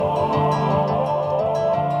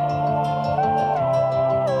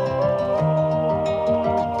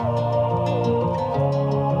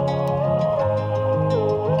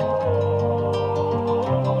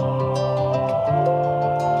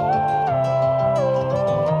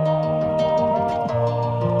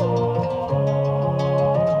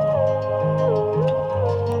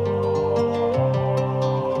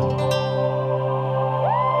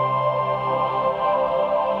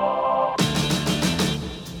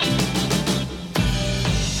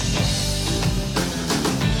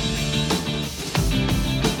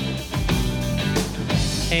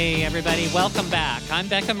Hey, everybody, welcome back. I'm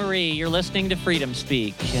Becca Marie. You're listening to Freedom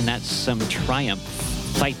Speak, and that's some triumph.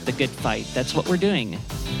 Fight the good fight. That's what we're doing.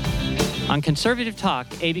 On Conservative Talk,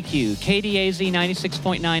 ABQ, KDAZ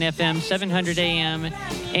 96.9 FM, 700 AM,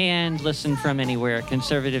 and listen from anywhere at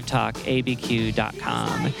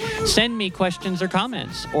conservativetalkabq.com. Send me questions or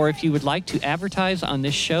comments, or if you would like to advertise on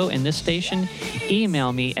this show and this station,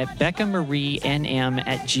 email me at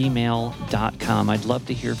beccamarieNM@gmail.com. I'd love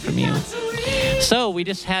to hear from you. So we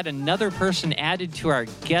just had another person added to our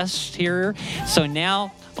guests here. So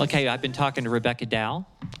now, okay, I've been talking to Rebecca Dow.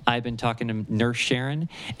 I've been talking to Nurse Sharon.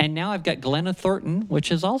 And now I've got Glenna Thornton, which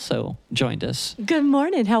has also joined us. Good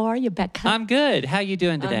morning. How are you, Becca? I'm good. How you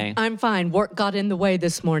doing today? I'm fine. Work got in the way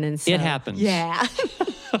this morning. So. It happens. Yeah.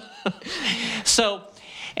 So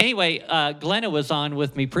anyway, Glenna was on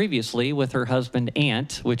with me previously with her husband,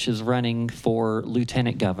 Ant, which is running for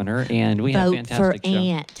lieutenant governor. And we have a fantastic show. Vote for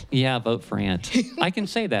Ant. Yeah, vote for Ant. I can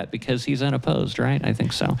say that because he's unopposed, right? I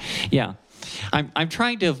think so. Yeah. I'm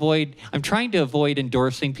trying to avoid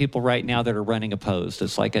endorsing people right now that are running opposed.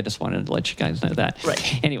 It's like I just wanted to let you guys know that.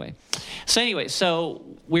 Right. Anyway, so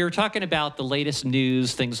we were talking about the latest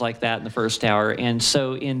news, things like that in the first hour. And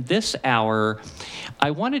so in this hour, I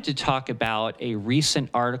wanted to talk about a recent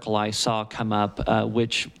article I saw come up,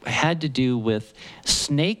 which had to do with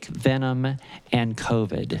snake venom and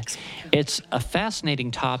COVID. It's a fascinating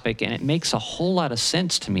topic, and it makes a whole lot of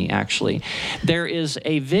sense to me, actually. There is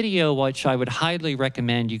a video which I would highly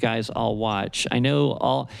recommend you guys all watch. I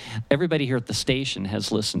know everybody here at the station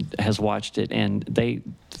has watched it, and they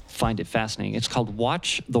find it fascinating. It's called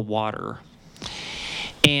Watch the Water.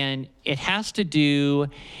 And it has to do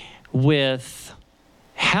with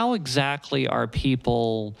how exactly are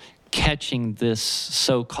people catching this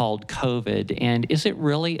so-called COVID, and is it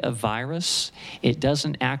really a virus? It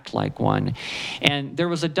doesn't act like one. And there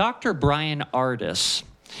was a Dr. Brian Ardis,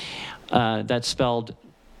 that's spelled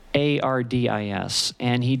Ardis,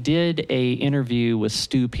 and he did a interview with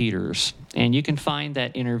Stu Peters, and you can find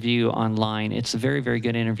that interview online. It's a very, very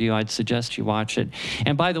good interview. I'd suggest you watch it.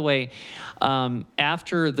 And by the way,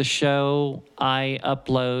 after the show, I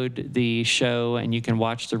upload the show, and you can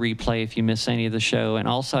watch the replay if you miss any of the show. And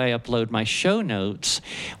also I upload my show notes,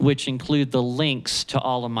 which include the links to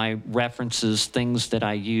all of my references, things that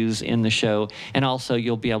I use in the show. And also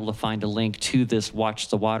you'll be able to find a link to this Watch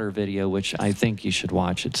the Water video, which I think you should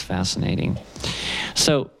watch. It's fascinating.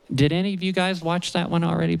 So did any of you guys watch that one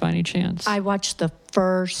already by any chance? I watched the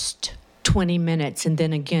first 20 minutes, and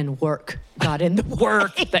then again, work got in the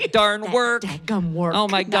work. That darn work. Dadgum work. Oh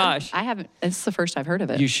my gosh. I haven't. It's the first I've heard of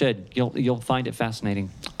it. You should. You'll find it fascinating.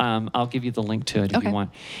 I'll give you the link to it if you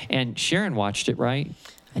want. And Sharon watched it, right?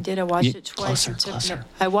 I did. I watched it twice.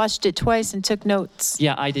 I watched it twice and took notes.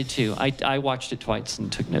 Yeah, I did too. I watched it twice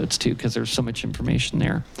and took notes too because there's so much information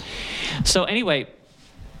there. So anyway,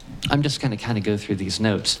 I'm just going to kind of go through these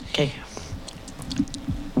notes. Okay.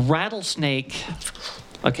 Rattlesnake.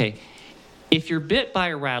 Okay. If you're bit by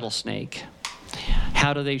a rattlesnake,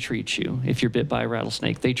 how do they treat you? If you're bit by a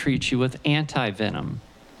rattlesnake, they treat you with anti-venom,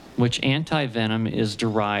 which anti-venom is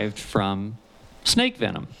derived from snake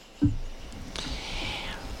venom.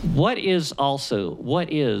 What is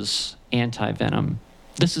anti-venom?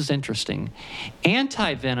 This is interesting.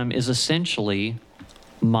 Anti-venom is essentially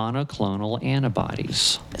monoclonal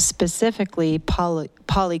antibodies. Specifically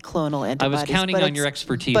polyclonal antibodies. I was counting on your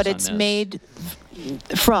expertise on this. But it's made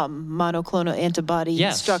from monoclonal antibody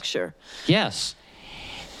structure. Yes.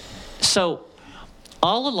 So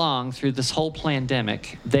all along through this whole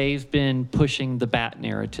pandemic, they've been pushing the bat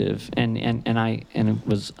narrative, and I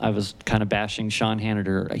was kind of bashing Sean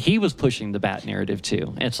Hannity. He was pushing the bat narrative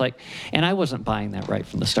too. It's like, and I wasn't buying that right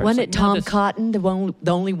from the start. Wasn't it Tom Cotton,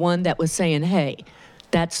 the only one that was saying, "Hey,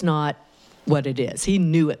 that's not what it is"? He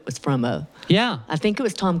knew it was from a. Yeah. I think it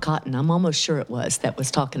was Tom Cotton. I'm almost sure it was that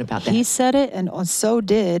was talking about that. He said it, and so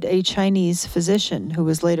did a Chinese physician who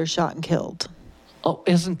was later shot and killed. Oh,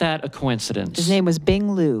 isn't that a coincidence? His name was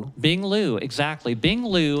Bing Liu. Bing Liu, exactly. Bing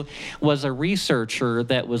Liu was a researcher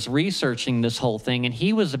that was researching this whole thing, and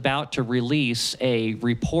he was about to release a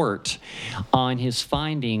report on his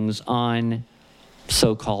findings on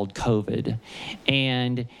so-called COVID.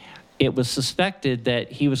 And it was suspected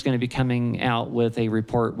that he was going to be coming out with a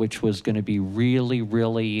report which was going to be really,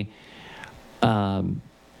 really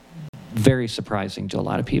very surprising to a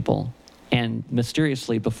lot of people. And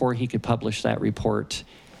mysteriously, before he could publish that report,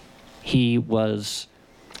 he was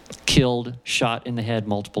killed, shot in the head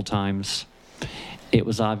multiple times. It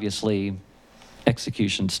was obviously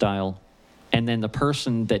execution style. And then the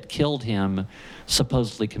person that killed him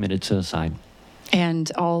supposedly committed suicide.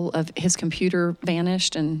 And all of his computer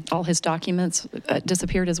vanished and all his documents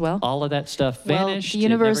disappeared as well? All of that stuff vanished. The It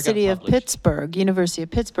never got University of published. University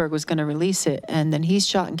of Pittsburgh was going to release it, and then he's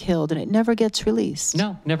shot and killed, and it never gets released.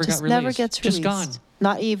 No, never Just got released. never gets released. Just gone.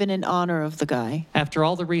 Not even in honor of the guy. After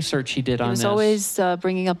all the research he did He on was this. always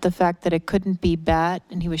bringing up the fact that it couldn't be bat,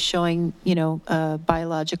 and he was showing,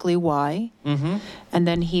 biologically why. Mm-hmm. And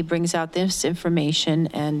then he brings out this information,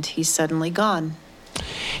 and he's suddenly gone.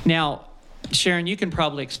 Now, Sharon, you can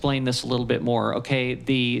probably explain this a little bit more. Okay,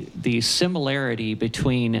 the similarity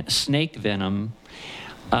between snake venom,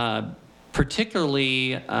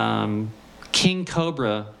 particularly king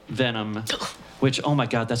cobra venom, which, oh my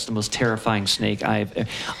God, that's the most terrifying snake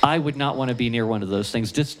I would not want to be near one of those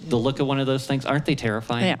things. Just the look of one of those things, aren't they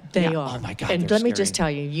terrifying? Yeah. They are. Oh my God, And they're let me just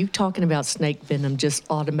scary. tell you, you talking about snake venom just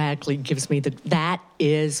automatically gives me that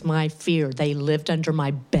is my fear. They lived under my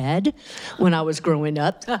bed when I was growing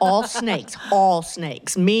up. All snakes, all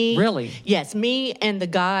snakes. Me. Really? Yes, me and the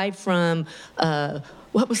guy from,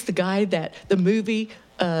 what was the movie?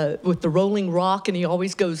 With the rolling rock, and he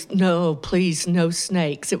always goes, "No, please, no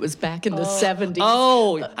snakes." It was back in the 70s.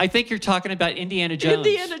 Oh, I think you're talking about Indiana Jones.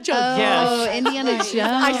 Indiana Jones. Yes. Oh, Indiana Jones.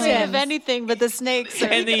 I said, Of anything but the snakes.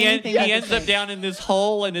 And he ends up down in this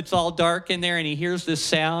hole, and it's all dark in there, and he hears this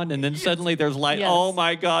sound, and then suddenly there's light. Yes. Oh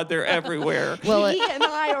my God, they're everywhere. Well, he and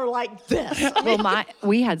I are like this. well,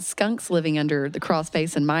 we had skunks living under the crawl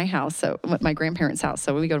space in my house, so at my grandparents' house.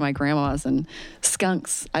 So we go to my grandma's, and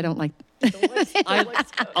skunks, I don't like.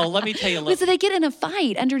 Let me tell you a little. So they get in a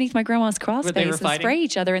fight underneath my grandma's crawl Were they space were and fighting? spray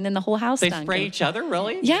each other, and then the whole house They stunk. spray each other,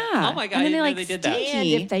 really? Yeah. Oh my God, And I then didn't know they, they like, did that. stink.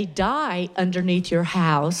 And if they die underneath your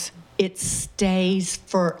house, it stays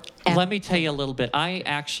forever. Let me tell you a little bit. I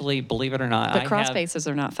actually, believe it or not, But crawl spaces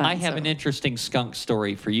are not fun. I have so. an interesting skunk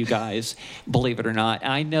story for you guys, believe it or not.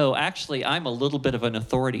 I know, actually, I'm a little bit of an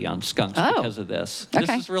authority on skunks Oh. because of this. Okay.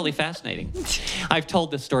 This is really fascinating. I've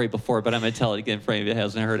told this story before, but I'm going to tell it again for anybody that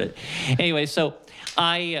hasn't heard it. Anyway, so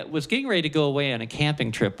I was getting ready to go away on a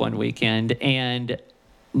camping trip one weekend, and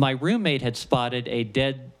my roommate had spotted a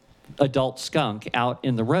dead adult skunk out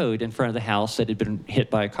in the road in front of the house that had been hit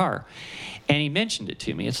by a car. And he mentioned it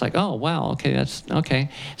to me. It's like, oh, wow, okay, that's okay.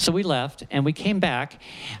 So we left, and we came back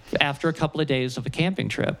after a couple of days of a camping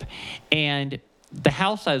trip. And the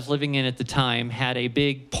house I was living in at the time had a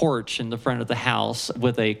big porch in the front of the house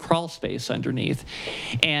with a crawl space underneath.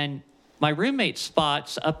 And my roommate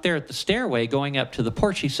spots up there at the stairway going up to the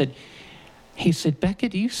porch. He said, Becca,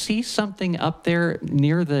 do you see something up there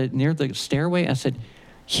near the stairway? I said,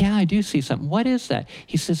 yeah, I do see something. What is that?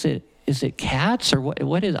 He says, is it cats or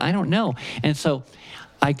what is, I don't know. And so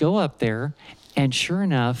I go up there, and sure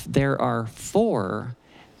enough, there are 4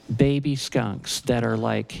 baby skunks that are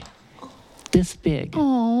like this big.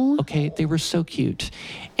 Aww. Okay, they were so cute.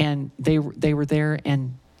 And they were there,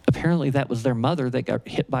 and apparently that was their mother that got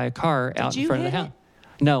hit by a car out in you front of the hit house.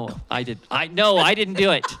 No, I didn't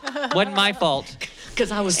do it. Wasn't my fault.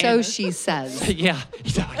 Because I was So she says. Yeah,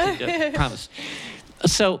 no, I didn't do it. Promise.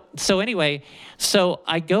 So anyway, so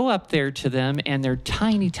I go up there to them, and they're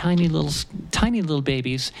tiny little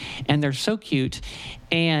babies, and they're so cute.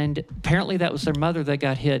 And apparently that was their mother that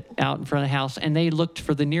got hit out in front of the house, and they looked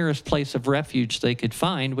for the nearest place of refuge they could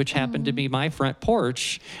find, which happened to be my front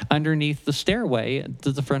porch underneath the stairway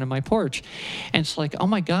to the front of my porch. And it's like, oh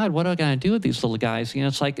my God, what am I going to do with these little guys? You know,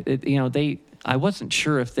 it's like, I wasn't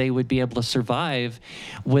sure if they would be able to survive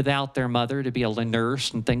without their mother to be able to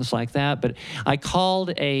nurse and things like that. But I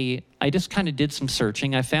just kind of did some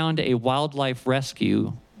searching. I found a wildlife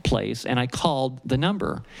rescue place, and I called the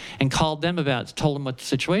number and told them what the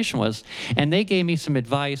situation was. And they gave me some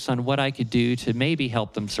advice on what I could do to maybe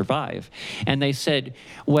help them survive. And they said,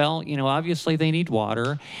 well, obviously they need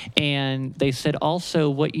water. And they said also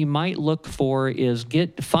what you might look for is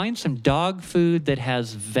find some dog food that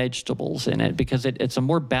has vegetables in it, because it's a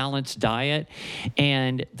more balanced diet,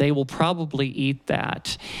 and they will probably eat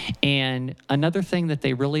that. And another thing that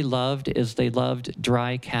they really loved is they loved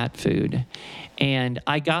dry cat food. And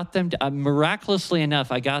I got them to, miraculously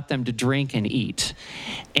enough, I got them to drink and eat.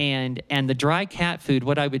 And the dry cat food,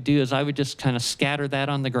 what I would do is I would just kind of scatter that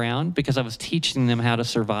on the ground, because I was teaching them how to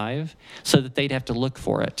survive so that they'd have to look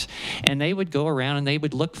for it. And they would go around and they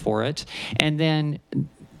would look for it. And then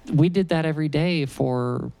we did that every day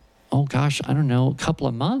for, a couple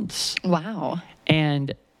of months. Wow.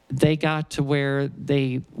 And they got to where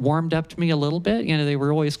they warmed up to me a little bit. You know, they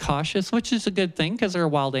were always cautious, which is a good thing because they're a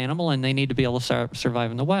wild animal and they need to be able to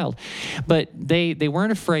survive in the wild. But they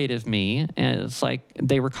weren't afraid of me, and it's like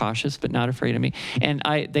they were cautious but not afraid of me. And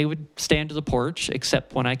they would stand to the porch,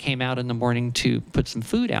 except when I came out in the morning to put some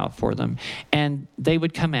food out for them. And they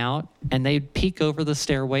would come out and they'd peek over the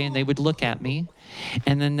stairway and they would look at me.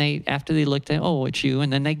 And then after they looked at, oh, it's you.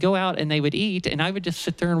 And then they'd go out and they would eat, and I would just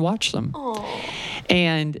sit there and watch them.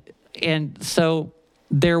 And so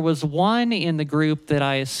there was one in the group that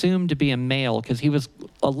I assumed to be a male because he was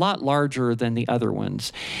a lot larger than the other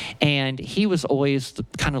ones. And he was always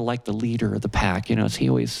kind of like the leader of the pack. You know, he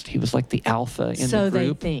was like the alpha in the group. So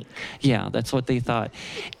they think. Yeah, that's what they thought.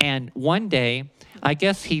 And one day, I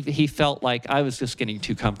guess he felt like I was just getting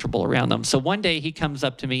too comfortable around them. So one day he comes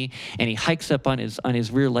up to me and he hikes up on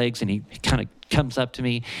his rear legs and he kind of comes up to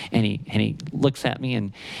me and he looks at me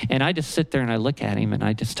and I just sit there and I look at him and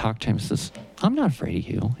I just talk to him and says, I'm not afraid of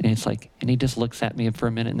you. And it's like, and he just looks at me for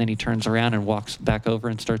a minute and then he turns around and walks back over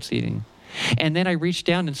and starts eating. And then I reached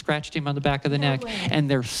down and scratched him on the back of the neck, and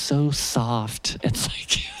they're so soft. It's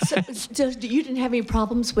like So you didn't have any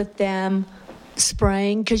problems with them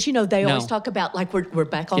spraying? Because, you know, they always talk about, like, we're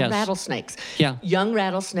back on rattlesnakes. Yeah. Young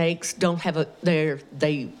rattlesnakes don't have they're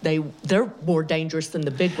more dangerous than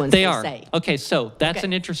the big ones, They are. say. Okay, so that's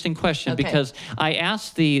an interesting question because I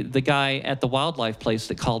asked the guy at the wildlife place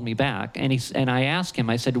that called me back, and I asked him,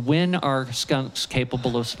 I said, when are skunks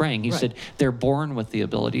capable of spraying? He said, they're born with the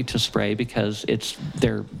ability to spray because it's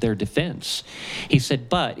their defense. He said,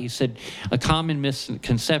 a common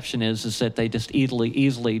misconception is that they just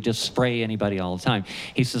easily just spray anybody all the time.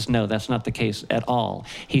 He says, no, that's not the case at all.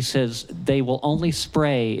 He says they will only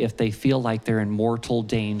spray if they feel like they're in mortal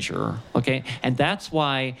danger, okay? And that's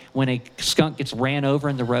why when a skunk gets ran over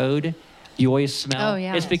in the road, you always smell. Oh,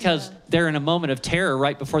 yeah. It's because they're in a moment of terror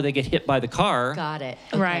right before they get hit by the car. Got it.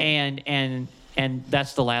 Right. And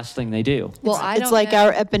that's the last thing they do. Well, It's like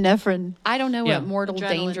our epinephrine. I don't know what mortal Adrenaline.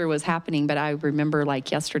 danger was happening, but I remember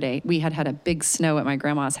like yesterday, we had a big snow at my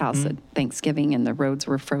grandma's house at Thanksgiving, and the roads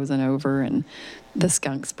were frozen over, and the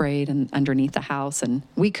skunk sprayed and underneath the house, and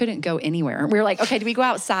we couldn't go anywhere. We were like, okay, do we go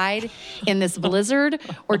outside in this blizzard,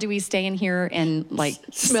 or do we stay in here and like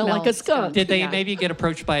Smell like a skunk? Did they maybe get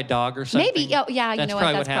approached by a dog or something? Maybe, yeah, you know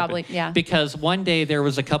what, that's probably, happened. Because one day there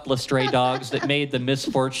was a couple of stray dogs that made the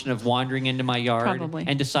misfortune of wandering into my yard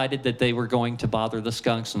and decided that they were going to bother the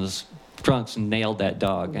skunks, and the skunks nailed that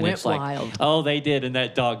dog. And Went it's like, wild. oh, they did, and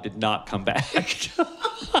that dog did not come back.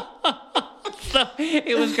 So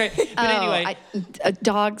it was great. But anyway.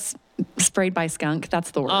 Dogs sprayed by skunk,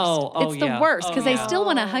 that's the worst. It's the worst because they still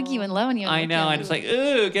want to hug you and love you. I know, and it's like,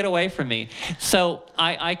 ooh, get away from me. So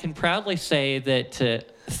I can proudly say that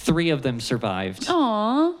 3 of them survived.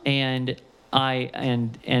 Aww. And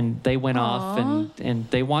they went off and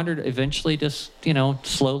they wandered, eventually just,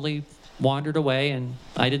 slowly wandered away, and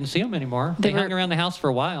I didn't see them anymore. They hung around the house for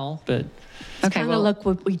a while, but... Okay, kind of look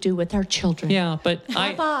what we do with our children. Yeah, but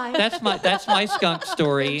Bye-bye. that's my skunk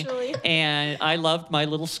story, and I loved my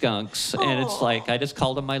little skunks, and it's like I just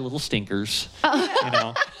called them my little stinkers,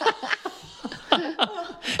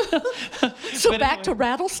 So back to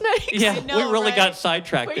rattlesnakes. Yeah, we really got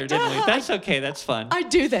sidetracked there, didn't we? That's okay. That's fun. I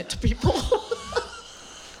do that to people.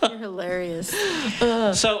 You're hilarious.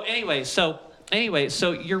 So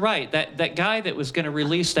you're right. That guy that was going to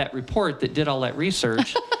release that report that did all that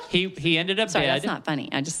research, he ended up Sorry, dead. that's not funny.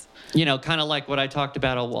 I just... kind of like what I talked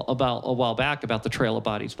about a while back about the trail of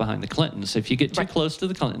bodies behind the Clintons. If you get too close to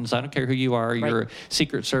the Clintons, I don't care who you are. You're a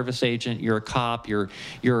Secret Service agent. You're a cop. You're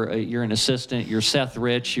an assistant. You're Seth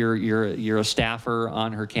Rich. You're a staffer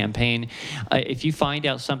on her campaign. If you find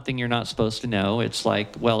out something you're not supposed to know, it's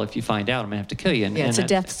like, well, if you find out, I'm gonna have to kill you. And it's a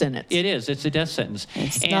death sentence. It is. It's a death sentence.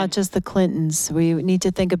 It's not just the Clintons. We need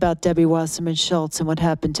to think about Debbie Wasserman Schultz and what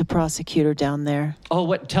happened to prosecutor down there.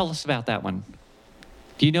 Oh, tell us about that one.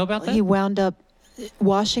 Do you know about that? He wound up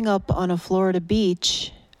washing up on a Florida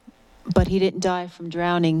beach, but he didn't die from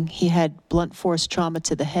drowning. He had blunt force trauma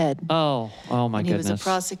to the head. Oh my goodness. He was a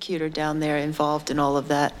prosecutor down there involved in all of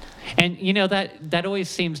that. And that always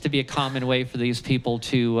seems to be a common way for these people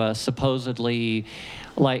to supposedly,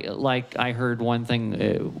 like I heard one thing,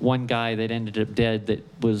 one guy that ended up dead that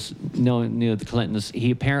was knew the Clintons.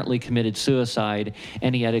 He apparently committed suicide,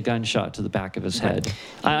 and he had a gunshot to the back of his head.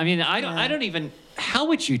 I mean, I don't even. How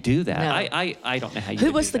would you do that? No. I don't know how you.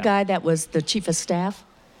 Who was the guy that was the chief of staff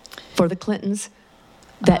for the Clintons?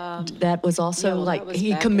 That was also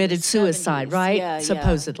he committed suicide, right? Yeah,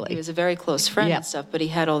 supposedly. He was a very close friend and stuff, but he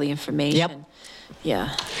had all the information. Yep.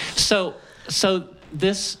 Yeah. So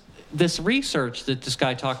this this research that this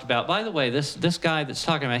guy talked about, by the way, this guy that's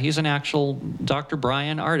talking about, he's an actual Dr.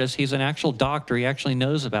 Brian Artis. He's an actual doctor. He actually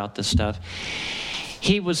knows about this stuff.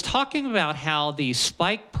 He was talking about how the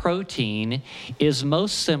spike protein is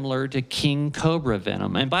most similar to king cobra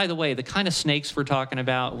venom. And by the way, the kind of snakes we're talking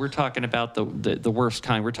about the worst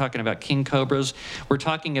kind. We're talking about king cobras. We're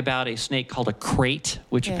talking about a snake called a crate,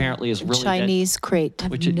 which apparently is really Chinese crate.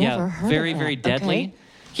 Which I've is never heard very, of that. very deadly. Okay.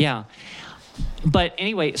 Yeah. But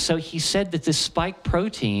anyway, so he said that this spike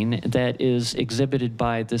protein that is exhibited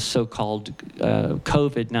by this so-called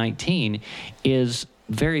COVID-19 is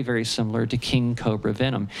very, very similar to king cobra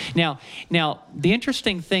venom. Now, the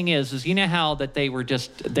interesting thing is you know how that they were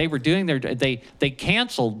doing they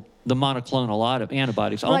canceled the monoclonal lot of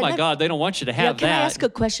antibodies. Oh Right, my God, they don't want you to have Can that. I ask a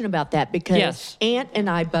question about that? Because Yes. Aunt and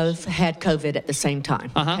I both had COVID at the same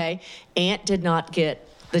time. Okay, Aunt did not get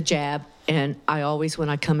the jab, and I always, when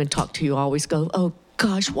I come and talk to you, I always go, "Oh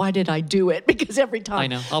gosh, why did I do it?" Because every time. I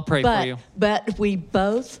know. I'll pray for you. But we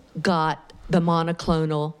both got the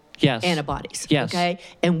monoclonal antibodies. Yes. Okay,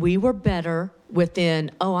 and we were better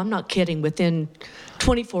within. Oh, I'm not kidding. Within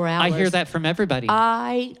 24 hours. I hear that from everybody.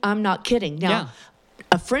 I'm not kidding. Now, Yeah.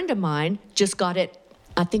 a friend of mine just got it,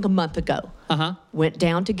 I think a month ago. Went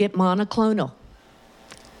down to get monoclonal.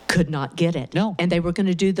 Could not get it. No. And they were going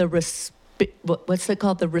to do the what's it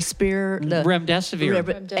called? The Remdesivir.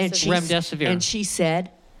 Remdesivir. And she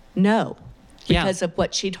said no. Yeah. Because of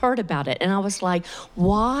what she'd heard about it. And I was like,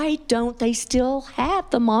 why don't they still have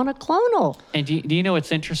the monoclonal? And do you know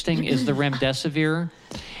what's interesting is the remdesivir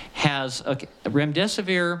has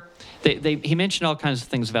remdesivir. He mentioned all kinds of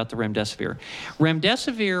things about the remdesivir.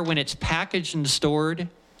 Remdesivir, when it's packaged and stored,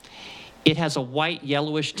 it has a white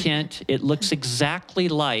yellowish tint. It looks exactly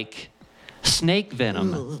like snake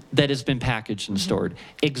venom that has been packaged and stored.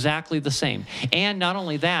 Exactly the same. And not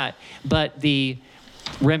only that, but the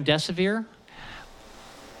remdesivir,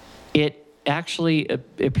 it actually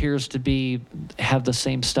appears to have the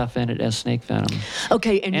same stuff in it as snake venom.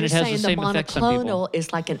 Okay, and you're it has saying the the same effects on people. monoclonal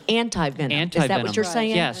is like an anti-venom. Is that Anti-venom. what you're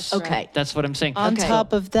saying? Yes. Okay. That's what I'm saying. On Okay.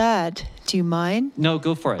 top of that, do you mind? No,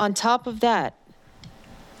 go for it. On top of that,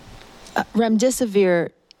 remdesivir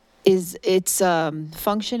its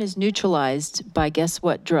function is neutralized by guess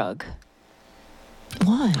what drug?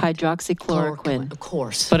 What? Hydroxychloroquine. Of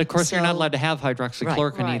course. But of course, you're not So- allowed to have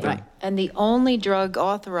hydroxychloroquine Right. either. Right. And the only drug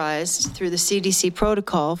authorized through the CDC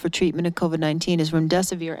protocol for treatment of COVID-19 is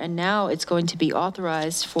remdesivir, and now it's going to be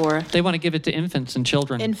authorized for They want to give it to infants and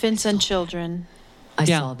children. infants and children. I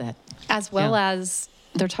Yeah. saw that. As well as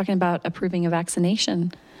they're talking about approving a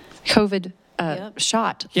vaccination, COVID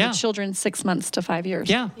shot Yeah. for children 6 months to 5 years.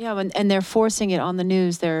 Yeah. Yeah, and they're forcing it on the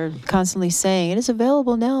news. They're constantly saying it is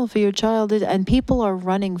available now for your child, and people are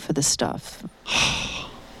running for the stuff.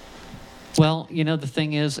 Well, you know, the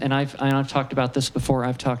thing is, and I've talked about this before,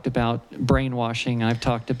 I've talked about brainwashing, I've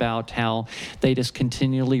talked about how they just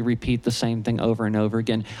continually repeat the same thing over and over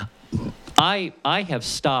again. I have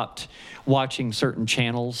stopped watching certain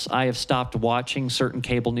channels. I have stopped watching certain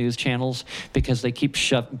cable news channels because they keep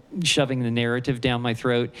shoving the narrative down my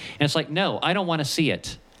throat. And it's like, no, I don't want to see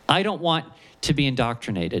it. I don't want to be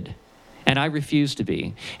indoctrinated. And I refuse to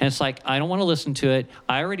be. And it's like, I don't want to listen to it.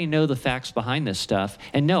 I already know the facts behind this stuff.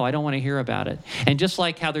 And no, I don't want to hear about it. And just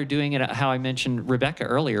like how they're doing it, how I mentioned Rebecca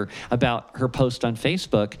earlier about her post on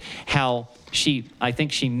Facebook, how I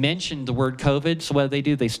think she mentioned the word COVID. So what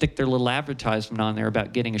do? They stick their little advertisement on there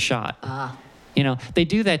about getting a shot. You know, they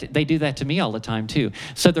do that to me all the time too.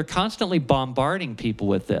 So they're constantly bombarding people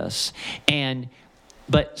with this.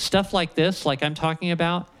 But stuff like this, like I'm talking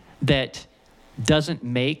about, that doesn't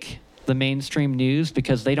make the mainstream news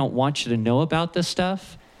because they don't want you to know about this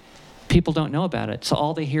stuff, people don't know about it. So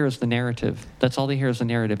all they hear is the narrative. That's all they hear is the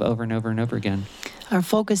narrative over and over and over again. Our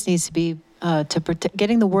focus needs to be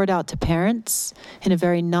getting the word out to parents in a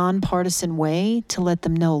very nonpartisan way to let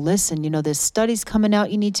them know, listen, you know, there's studies coming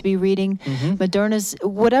out you need to be reading. Moderna's,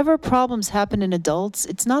 whatever problems happen in adults,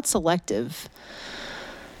 it's not selective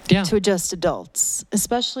to just adults,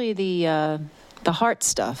 especially the heart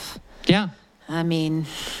stuff. Yeah. I mean,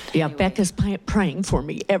 Yeah, Becca's praying for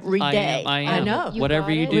me every day. I am. I know. Whatever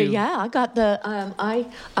you do. Well, yeah, I got the.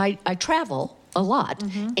 I travel a lot,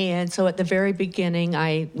 and so at the very beginning,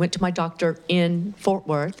 I went to my doctor in Fort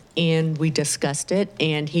Worth, and we discussed it,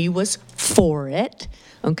 and he was for it.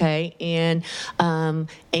 Okay, and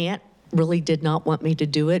Aunt really did not want me to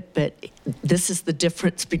do it, but this is the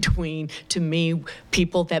difference between, to me,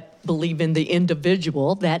 people that believe in the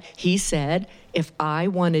individual. That he said, if I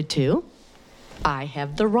wanted to, I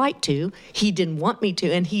have the right to. He didn't want me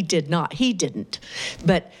to, and he did not. He didn't.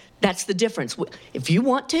 But that's the difference. If you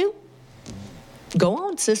want to, Go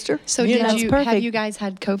on, sister. So that's have perfect. you guys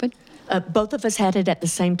had COVID? Both of us had it at the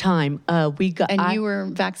same time. You were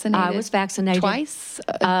vaccinated? I was vaccinated twice?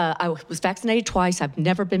 I was vaccinated twice. I've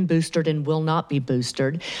never been boosted and will not be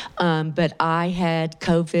boosted. But I had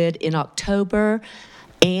COVID in October.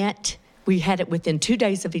 We had it within 2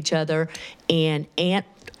 days of each other, and Aunt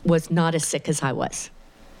was not as sick as I was.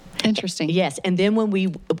 Interesting. Yes, and then when we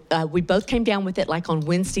both came down with it, like on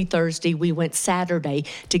Wednesday, Thursday, we went Saturday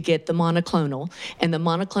to get the monoclonal. And the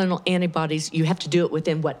monoclonal antibodies, you have to do it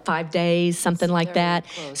within, 5 days, something like that.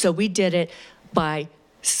 close. So we did it by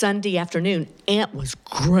Sunday afternoon. Aunt was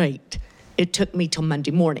great. It took me till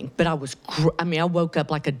Monday morning, but I woke up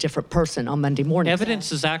like a different person on Monday morning.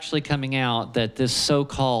 Evidence is actually coming out that this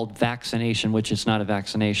so-called vaccination, which is not a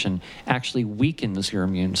vaccination, actually weakens your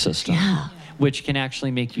immune system. Yeah. Which can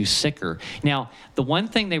actually make you sicker. Now, the one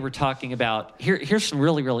thing they were talking about, here's some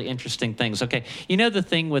really, really interesting things, okay? You know the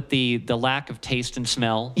thing with the lack of taste and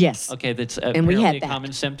smell? Yes. Okay, that's And we apparently had a that.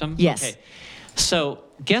 common symptom? Yes. Okay. So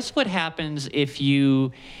guess what happens if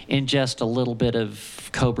you ingest a little bit of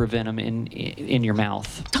cobra venom in your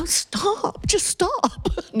mouth? Don't stop. Just stop.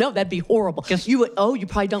 No, that'd be horrible. Guess- You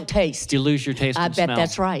probably don't taste. You lose your taste I and bet smell.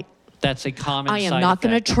 that's right. That's a common I am side not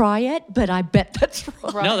going effect. to try it, but I bet that's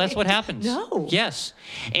right. No, that's what happens. No. Yes.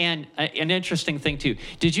 And an interesting thing, too.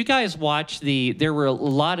 Did you guys watch there were a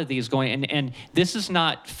lot of these going, and this is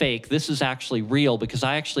not fake. This is actually real because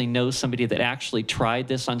I actually know somebody that actually tried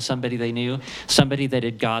this on somebody they knew, somebody that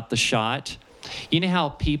had got the shot. You know how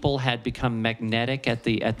people had become magnetic at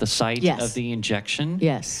the site Yes. of the injection?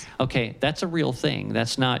 Yes. Okay, that's a real thing.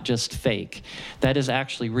 That's not just fake. That is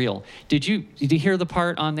actually real. Did you hear the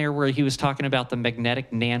part on there where he was talking about the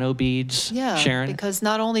magnetic nanobeads, Yeah, Sharon? because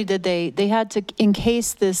not only did they had to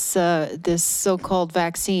encase this this so-called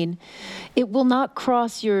vaccine, it will not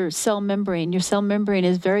cross your cell membrane. Your cell membrane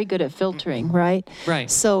is very good at filtering, right? Right.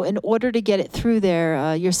 So in order to get it through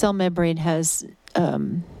there, your cell membrane is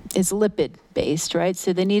lipid based, right?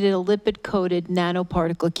 So they needed a lipid coated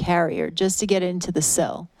nanoparticle carrier just to get it into the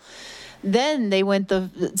cell. Then they went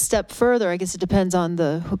the step further. I guess it depends on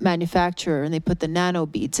the manufacturer, and they put the nano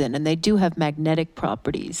beads in, and they do have magnetic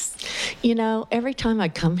properties. You know, every time I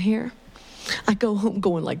come here, I go home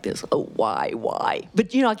going like this. Oh, why?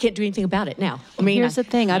 But, I can't do anything about it now. Here's the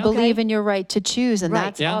thing. I Okay. believe in your right to choose, and Right.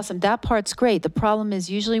 that's Yeah. awesome. That part's great. The problem is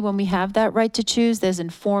usually when we have that right to choose, there's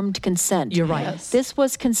informed consent. You're right. Yes. This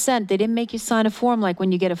was consent. They didn't make you sign a form like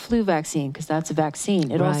when you get a flu vaccine, because that's a vaccine.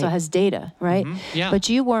 It also Right. has data, right? Yeah. But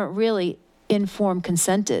you weren't really informed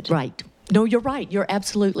consented. Right. No, you're right. You're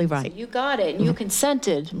absolutely right. You got it, and you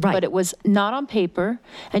consented, Right. but it was not on paper,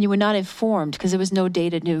 and you were not informed because there was no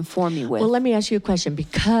data to inform you with. Well, let me ask you a question.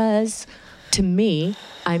 Because to me,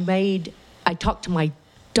 I talked to my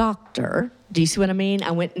doctor. Do you see what I mean?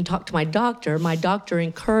 I went and talked to my doctor. My doctor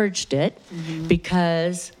encouraged it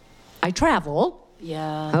because I travel.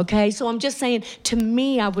 yeah. Okay, so I'm just saying, to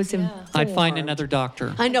me, I was informed. I'd find another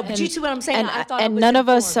doctor. I know, but you see what I'm saying? And, I thought I and was none of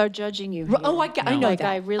us informed. are judging you. Oh, here. I know Like, that.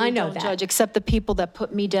 I really I know don't that. judge, except the people that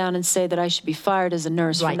put me down and say that I should be fired as a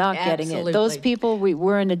nurse for Right, not getting it. Those absolutely. people,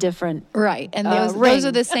 we're in a different. Right. And those ring.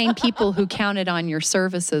 are the same people who counted on your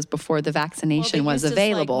services before the vaccination was used us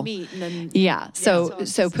like available. meat, and then- Yeah. So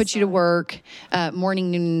it's so just put you to aside. work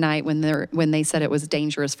morning, noon, and night when they said it was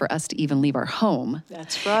dangerous for us to even leave our home.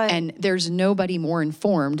 That's right. And there's nobody more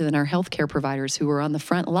informed than our healthcare providers who were on the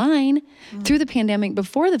front line through the pandemic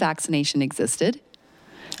before the vaccination existed.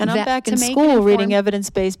 And I'm that- back to in make school informed- reading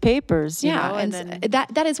evidence-based papers. You Yeah, know, and then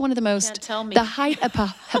that is one of the most tell me. the height of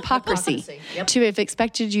hypocrisy Hypocrisy, yep. to have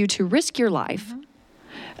expected you to risk your life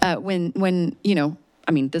when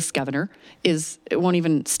this governor won't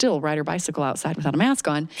even still ride her bicycle outside without a mask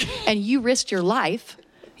on, and you risked your life.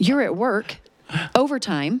 You're at work,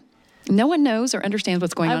 overtime. No one knows or understands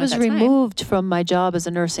what's going on. I was at that time. removed from my job as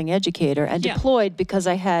a nursing educator and Yeah. deployed because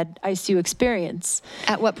I had ICU experience.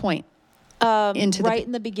 At what point? Into Right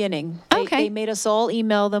in the beginning. Okay. They made us all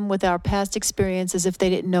email them with our past experience as if they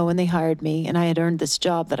didn't know when they hired me, and I had earned this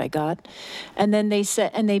job that I got. And then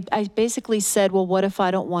I basically said, well, what if I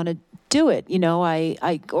don't want to do it?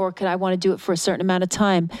 Or could I want to do it for a certain amount of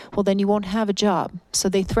time? Well, then you won't have a job. So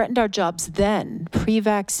they threatened our jobs then,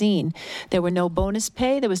 pre-vaccine. There were no bonus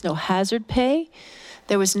pay. There was no hazard pay.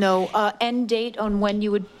 There was no end date on when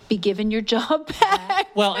you would be given your job back.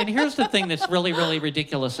 Well, and here's the thing that's really, really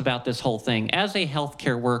ridiculous about this whole thing. As a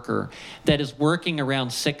healthcare worker that is working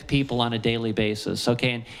around sick people on a daily basis,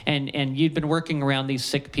 okay, and you've been working around these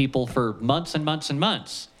sick people for months and months and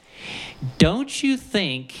months, don't you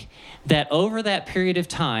think that over that period of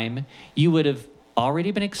time, you would have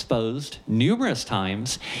already been exposed numerous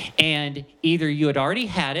times, and either you had already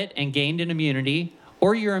had it and gained an immunity,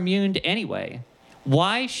 or you're immune anyway.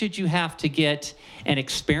 Why should you have to get an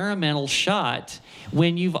experimental shot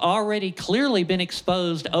when you've already clearly been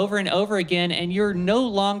exposed over and over again, and you're no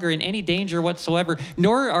longer in any danger whatsoever,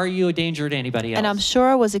 nor are you a danger to anybody else? And I'm sure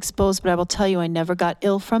I was exposed, but I will tell you, I never got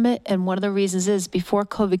ill from it. And one of the reasons is before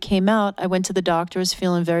COVID came out, I went to the doctor, was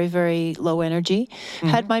feeling very, very low energy,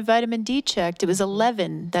 had my vitamin D checked. It was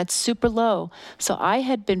 11. That's super low. So I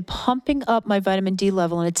had been pumping up my vitamin D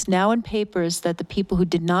level, and it's now in papers that the people who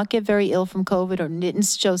did not get very ill from COVID or didn't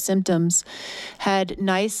show symptoms had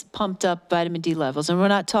nice pumped up vitamin D levels. And we're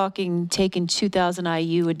not talking taking 2,000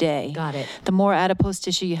 IU a day. Got it. The more adipose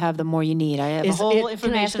tissue you have, the more you need. I have a whole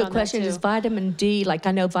information Can I ask a on question? that too. Is vitamin D, like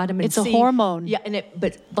I know vitamin It's C. a hormone. Yeah,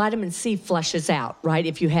 but vitamin C flushes out, right,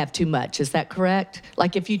 if you have too much. Is that correct?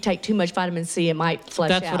 Like if you take too much vitamin C, it might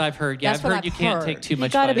flush out. That's what I've heard. Yeah, That's I've what heard you can't take too You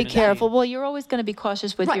much got to be vitamin C. careful. Well, you're always going to be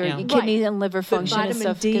cautious with Right, your yeah. kidney Right. and liver But function and vitamin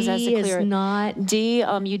stuff because that's D a clear. is not- D,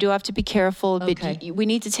 you do have to be careful, but Okay. we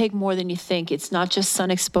need to take more than you think. It's not just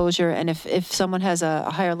sun exposure, and if someone has a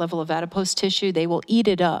higher level of adipose tissue, they will eat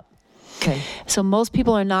it up. Okay. So most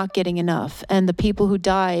people are not getting enough, and the people who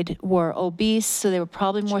died were obese, so they were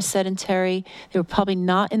probably more sedentary. They were probably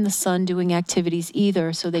not in the sun doing activities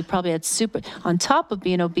either, so they probably had on top of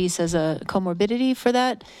being obese as a comorbidity for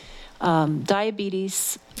that,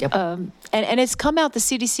 diabetes. Yep. And it's come out, the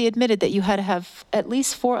CDC admitted that you had to have at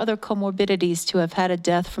least 4 other comorbidities to have had a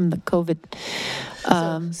death from the COVID.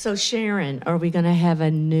 So Sharon, are we going to have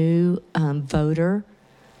a new voter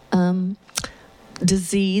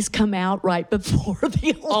disease come out right before the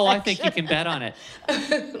election? Oh, I think you can bet on it.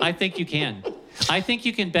 I think you can. I think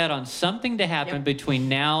you can bet on something to happen between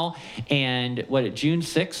now and June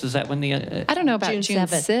 6th? Is that when the? I don't know about June June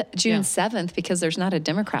 7th. June 7th because there's not a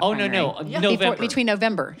Democrat Oh, primary. no, November. Between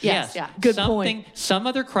November. Yes. Yeah. Good Something, point. Some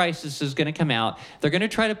other crisis is going to come out. They're going to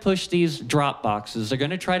try to push these drop boxes. They're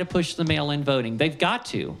going to try to push the mail-in voting. They've got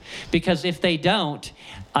to, because if they don't,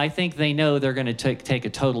 I think they know they're going to take a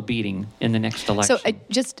total beating in the next election. So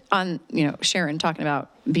just on, Sharon talking about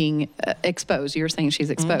being exposed, you're saying she's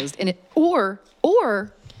exposed, and or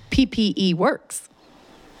PPE works.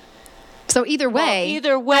 So either way,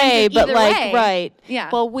 right. Yeah.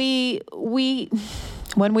 Well, we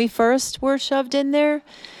when we first were shoved in there,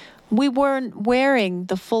 we weren't wearing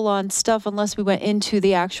the full-on stuff unless we went into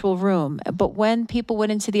the actual room. But when people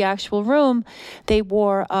went into the actual room, they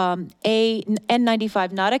wore a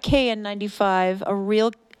N95, not a KN95, a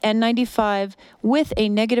real N95 with a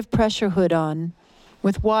negative pressure hood on,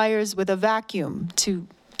 with wires, with a vacuum to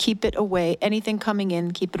keep it away, anything coming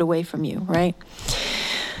in, keep it away from you, right?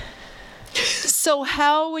 So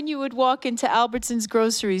how, when you would walk into Albertson's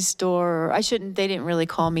grocery store, they didn't really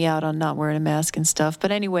call me out on not wearing a mask and stuff,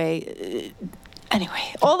 but anyway,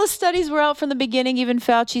 all the studies were out from the beginning. Even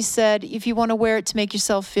Fauci said, if you want to wear it to make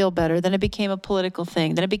yourself feel better, then it became a political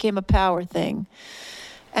thing, then it became a power thing.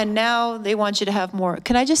 And now they want you to have more.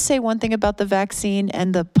 Can I just say one thing about the vaccine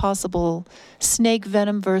and the possible snake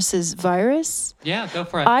venom versus virus? Yeah, go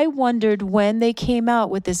for it. I wondered when they came out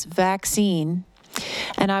with this vaccine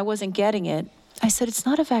and I wasn't getting it. I said, it's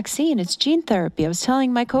not a vaccine, it's gene therapy. I was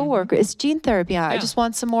telling my coworker, it's gene therapy. I just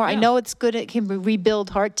want some more. I know it's good, it can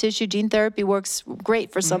rebuild heart tissue. Gene therapy works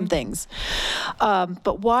great for some things.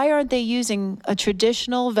 But why aren't they using a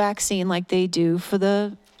traditional vaccine like they do for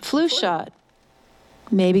the flu shot?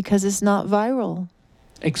 Maybe because it's not viral.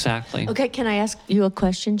 Exactly. Okay, can I ask you a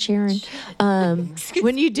question, Sharon?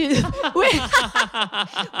 When you do, when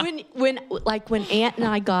Aunt and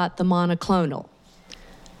I got the monoclonal,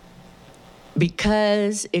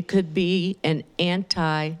 because it could be an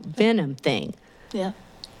anti-venom thing. Yeah.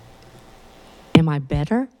 Am I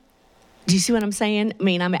better? Do you see what I'm saying? I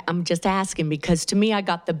mean, I'm just asking because to me, I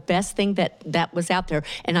got the best thing that was out there.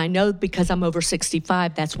 And I know because I'm over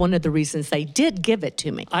 65, that's one of the reasons they did give it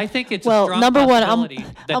to me. I think it's Well, a strong number one, possibility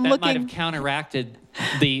that might looking- have counteracted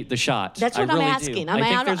the shot. That's what I really I'm asking. Do. I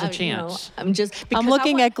think there's a chance. I'm just. I'm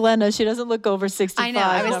looking at Glenna. She doesn't look over 65. I know.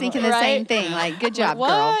 I was thinking the same thing. Like, good job, girl.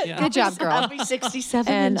 What? Yeah. Good job, girl. I'll be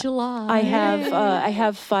 67 And in July. I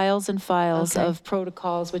have files and files of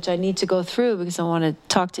protocols which I need to go through because I want to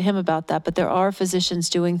talk to him about that. But there are physicians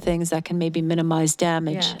doing things that can maybe minimize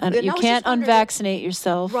damage. Yeah. And And you I was can't just wondering- unvaccinate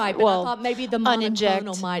yourself. Right, but well, I thought maybe the uninject.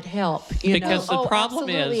 monoclonal might help. Because the problem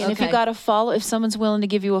absolutely. is, And if you Okay. got a if someone's willing to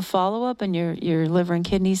give you a follow-up and your liver and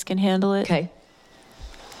kidneys can handle it. Okay,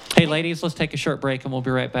 hey, ladies, let's take a short break and we'll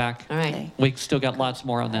be right back. all right. Okay. We still got lots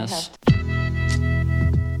more on this.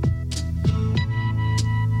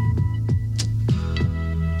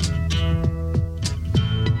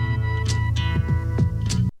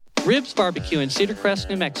 Ribs Barbecue in Cedar Crest,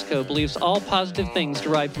 New Mexico believes all positive things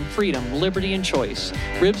derive from freedom, liberty, and choice.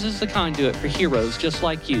 Ribs is the conduit for heroes just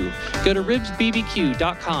like you. Go to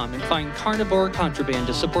ribsbbq.com and find carnivore contraband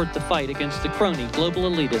to support the fight against the crony global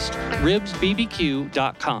elitist.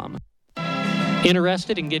 ribsbbq.com.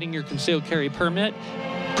 Interested in getting your concealed carry permit?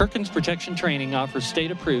 Perkins Protection Training offers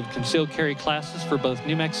state-approved concealed carry classes for both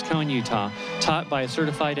New Mexico and Utah, taught by a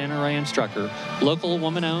certified NRA instructor. Local,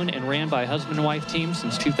 woman-owned, and ran by a husband and wife team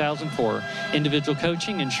since 2004. Individual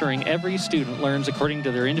coaching, ensuring every student learns according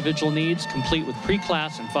to their individual needs, complete with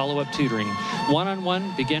pre-class and follow-up tutoring.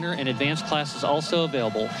 One-on-one, beginner, and advanced classes also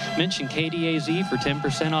available. Mention KDAZ for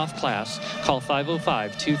 10% off class. Call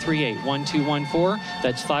 505-238-1214.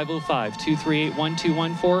 That's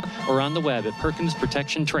 505-238-1214, or on the web at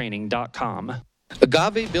perkinsprotectiontraining.com.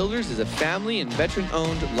 Agave Builders is a family and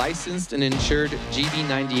veteran-owned, licensed, and insured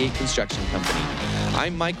GB98 construction company.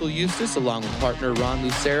 I'm Michael Eustace, along with partner Ron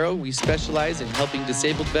Lucero. We specialize in helping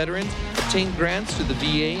disabled veterans obtain grants through the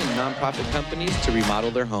VA and nonprofit companies to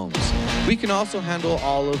remodel their homes. We can also handle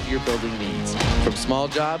all of your building needs, from small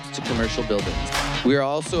jobs to commercial buildings. We are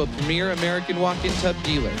also a premier American walk-in tub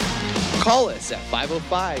dealer. Call us at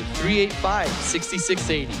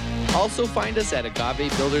 505-385-6680. Also find us at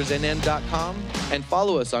agavebuildersnn.com and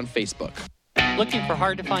follow us on Facebook. Looking for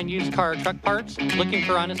hard-to-find used car or truck parts? Looking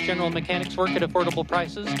for honest general mechanics work at affordable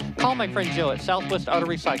prices? Call my friend Joe at Southwest Auto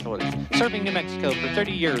Recyclers. Serving New Mexico for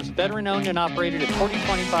 30 years, veteran-owned and operated at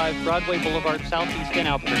 4025 Broadway Boulevard, Southeast in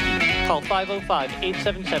Albuquerque. Call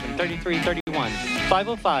 505-877-3331.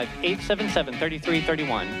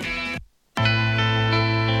 505-877-3331.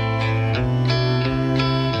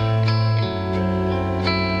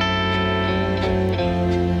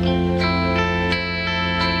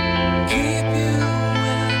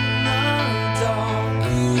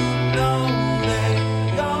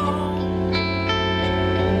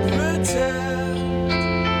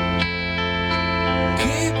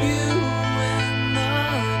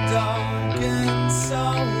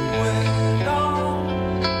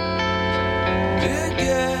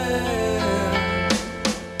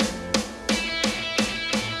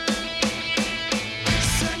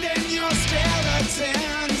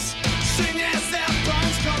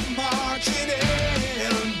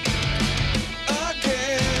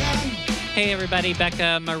 Hey everybody,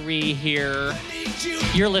 Becca Marie here.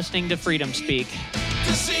 You're listening to Freedom Speak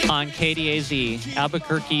on KDAZ,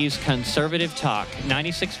 Albuquerque's Conservative Talk,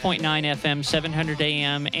 96.9 FM, 700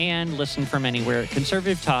 AM, and listen from anywhere at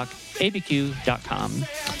conservativetalkabq.com.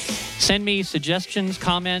 Send me suggestions,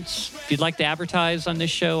 comments. If you'd like to advertise on this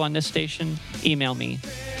show, on this station, email me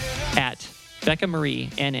at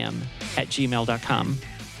beccamarieNM@gmail.com.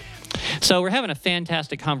 So we're having a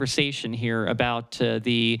fantastic conversation here about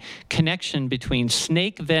the connection between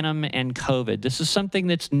snake venom and COVID. This is something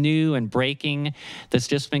that's new and breaking, that's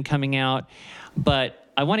just been coming out. But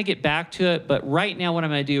I want to get back to it. But right now what I'm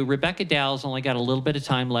going to do, Rebecca Dow's only got a little bit of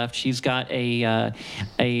time left. She's got a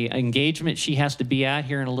engagement she has to be at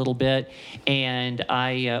here in a little bit. And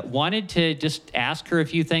I wanted to just ask her a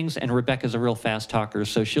few things. And Rebecca's a real fast talker,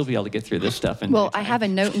 so she'll be able to get through this stuff. Well, I have a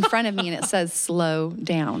note in front of me, and it says, slow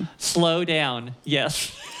down. Slow down,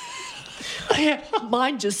 yes.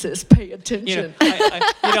 Mine just says pay attention.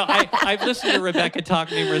 I've listened to Rebecca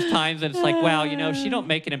talk numerous times, and it's like, wow, if she don't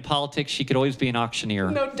make it in politics, she could always be an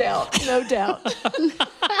auctioneer. No doubt, no doubt.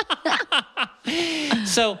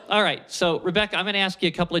 So, all right. So, Rebecca, I'm going to ask you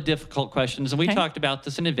a couple of difficult questions, and we talked about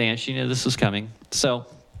this in advance. You know this is coming. So,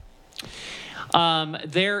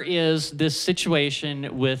 there is this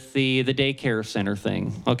situation with the daycare center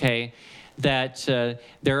thing, okay? That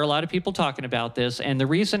there are a lot of people talking about this. And the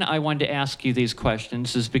reason I wanted to ask you these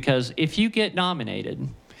questions is because if you get nominated,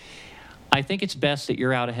 I think it's best that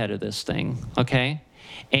you're out ahead of this thing, okay?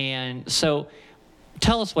 And so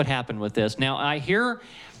tell us what happened with this. Now, I hear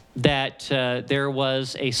that there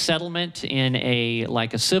was a settlement in a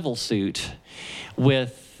civil suit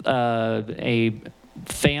with a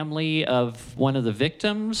family of one of the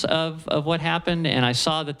victims of what happened, and I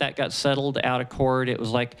saw that got settled out of court. It was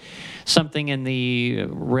like something in the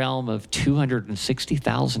realm of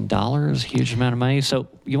 $260,000, huge amount of money. So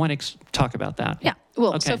you want to talk about that? Yeah.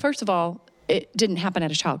 Well, okay. So first of all, it didn't happen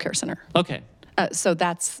at a child care center. Okay. So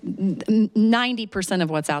that's 90% of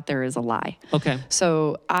what's out there is a lie. Okay.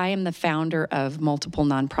 So I am the founder of multiple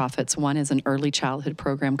nonprofits. One is an early childhood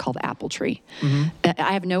program called Apple Tree. Mm-hmm.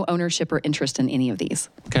 I have no ownership or interest in any of these.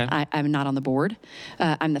 Okay. I'm not on the board.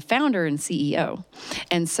 I'm the founder and CEO.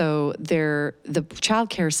 And so the child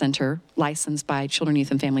care center, licensed by Children, Youth,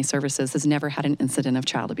 and Family Services, has never had an incident of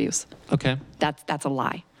child abuse. Okay. That's a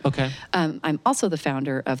lie. Okay. I'm also the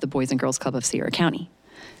founder of the Boys and Girls Club of Sierra County.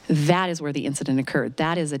 That is where the incident occurred.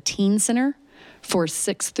 That is a teen center for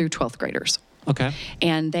 6th through 12th graders. Okay.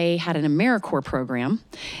 And they had an AmeriCorps program,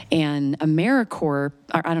 and AmeriCorps,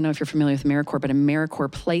 I don't know if you're familiar with AmeriCorps, but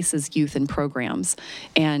AmeriCorps places youth in programs.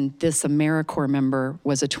 And this AmeriCorps member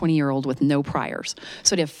was a 20-year-old with no priors.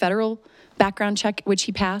 So he had a federal background check, which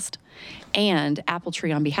he passed, and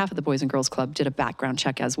Appletree, on behalf of the Boys and Girls Club, did a background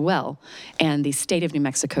check as well. And the state of New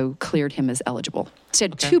Mexico cleared him as eligible. So he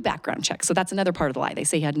had 2 background checks. So that's another part of the lie. They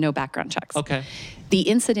say he had no background checks. Okay. The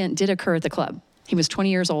incident did occur at the club. He was 20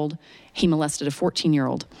 years old. He molested a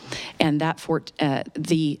 14-year-old. And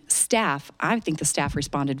the staff, I think the staff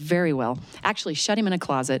responded very well, actually shut him in a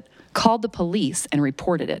closet, called the police, and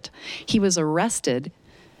reported it. He was arrested,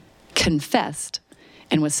 confessed,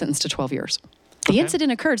 and was sentenced to 12 years. The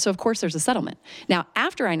incident occurred, so of course there's a settlement. Now,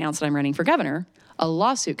 after I announced that I'm running for governor, a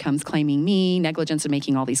lawsuit comes claiming me, negligence, and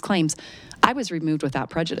making all these claims. I was removed without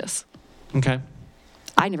prejudice. Okay.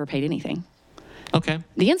 I never paid anything. Okay.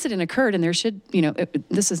 The incident occurred, and there should,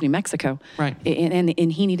 this is New Mexico. Right. And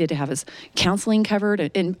he needed to have his counseling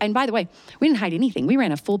covered. And by the way, we didn't hide anything. We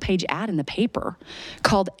ran a full-page ad in the paper,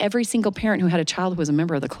 called every single parent who had a child who was a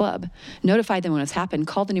member of the club, notified them when it's happened,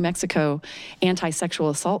 called the New Mexico Anti-Sexual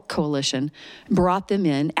Assault Coalition, brought them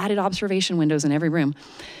in, added observation windows in every room.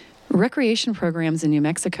 Recreation programs in New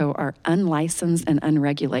Mexico are unlicensed and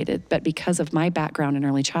unregulated, but because of my background in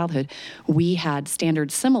early childhood, we had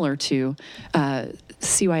standards similar to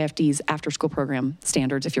CYFD's after-school program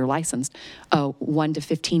standards, if you're licensed, a 1 to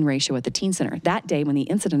 15 ratio at the teen center. That day when the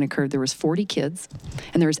incident occurred, there was 40 kids,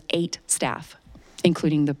 and there was 8 staff,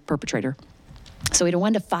 including the perpetrator. So we had a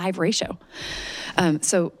 1 to 5 ratio.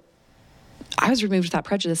 So I was removed without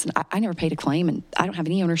prejudice, and I never paid a claim, and I don't have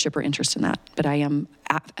any ownership or interest in that. But I am,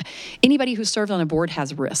 anybody who served on a board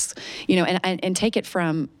has risks, and take it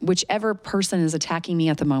from whichever person is attacking me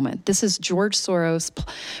at the moment. This is George Soros'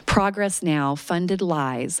 Progress Now funded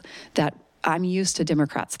lies that I'm used to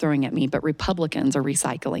Democrats throwing at me, but Republicans are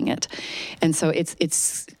recycling it. And so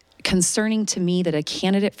it's concerning to me that a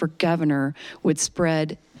candidate for governor would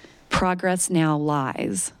spread Progress Now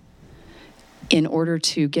lies in order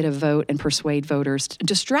to get a vote and persuade voters, to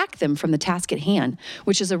distract them from the task at hand,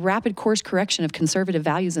 which is a rapid course correction of conservative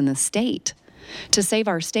values in the state, to save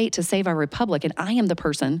our state, to save our republic. And I am the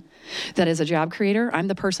person that is a job creator. I'm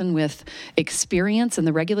the person with experience in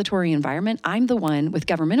the regulatory environment. I'm the one with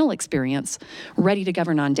governmental experience ready to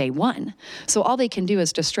govern on day one. So all they can do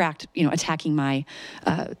is distract, attacking my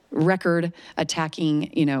record,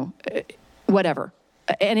 attacking, whatever.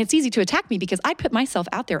 And it's easy to attack me because I put myself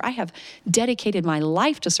out there. I have dedicated my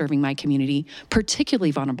life to serving my community,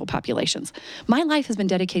 particularly vulnerable populations. My life has been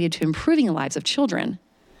dedicated to improving the lives of children.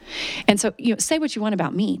 And so, say what you want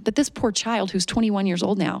about me, but this poor child who's 21 years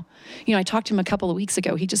old now, I talked to him a couple of weeks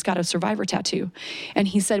ago. He just got a survivor tattoo. And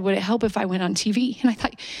he said, would it help if I went on TV? And I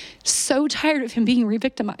thought, so tired of him being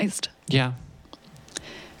re-victimized. Yeah.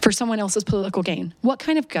 For someone else's political gain. What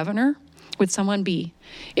kind of governor would someone be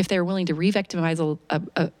if they're willing to re-victimize a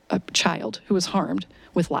child who was harmed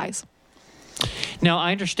with lies? Now,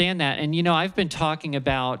 I understand that. And, I've been talking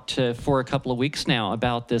about for a couple of weeks now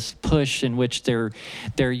about this push in which they're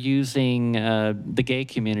using the gay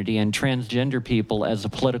community and transgender people as a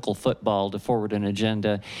political football to forward an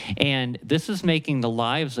agenda. And this is making the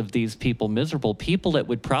lives of these people miserable, people that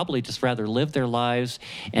would probably just rather live their lives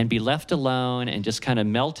and be left alone and just kind of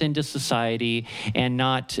melt into society and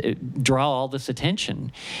not draw all this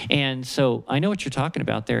attention. And so I know what you're talking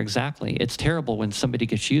about there exactly. It's terrible when somebody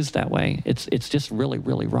gets used that way. It's just really,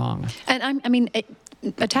 really wrong. And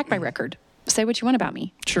attack my record. Say what you want about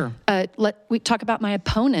me. Sure. We talk about my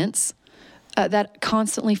opponents that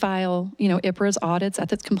constantly file, IPRA's audits,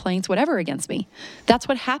 ethics complaints, whatever against me. That's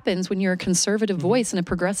what happens when you're a conservative voice in a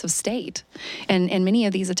progressive state. And many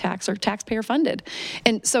of these attacks are taxpayer funded.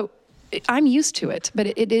 And so I'm used to it, but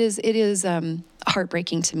it is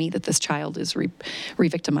heartbreaking to me that this child is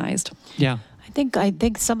re-victimized. Yeah. I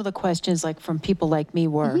think some of the questions, like from people like me,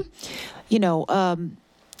 were,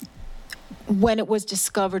 when it was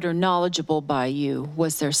discovered or knowledgeable by you,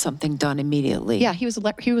 was there something done immediately? Yeah, he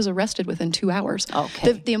was arrested within 2 hours.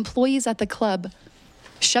 Okay. The employees at the club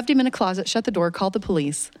shoved him in a closet, shut the door, called the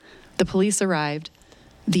police. The police arrived.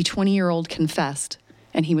 The 20-year-old confessed,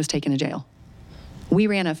 and he was taken to jail. We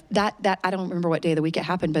ran I don't remember what day of the week it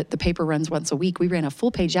happened, but the paper runs once a week. We ran a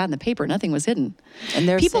full-page ad in the paper. Nothing was hidden. And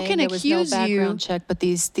they're people saying can there was accuse no background check, but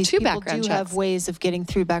these people background do checks. have ways of getting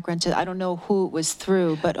through background checks. I don't know who it was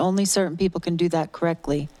through, but only certain people can do that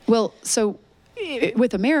correctly. Well, so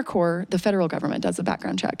with AmeriCorps, the federal government does a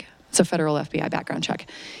background check. It's a federal FBI background check.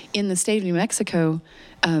 In the state of New Mexico,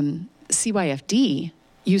 CYFD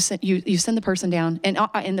you send the person down,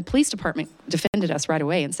 and the police department defended us right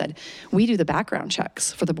away and said, we do the background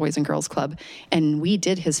checks for the Boys and Girls Club, and we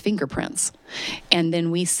did his fingerprints. And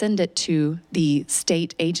then we send it to the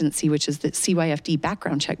state agency, which is the CYFD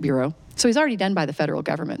Background Check Bureau. So he's already done by the federal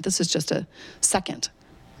government. This is just a second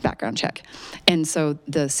background check. And so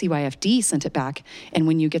the CYFD sent it back, and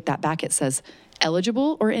when you get that back, it says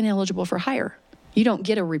eligible or ineligible for hire. You don't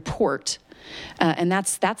get a report. And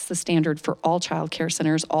that's the standard for all child care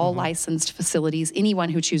centers, all licensed facilities, anyone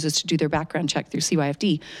who chooses to do their background check through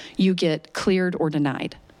CYFD, you get cleared or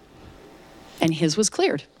denied. And his was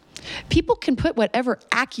cleared. People can put whatever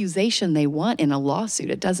accusation they want in a lawsuit.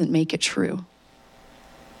 It doesn't make it true.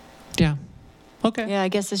 Yeah. Okay. Yeah, I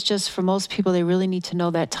guess it's just for most people, they really need to know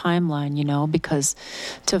that timeline, because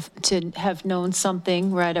to have known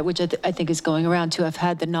something, right, which I think is going around, to have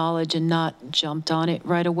had the knowledge and not jumped on it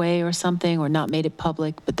right away or something, or not made it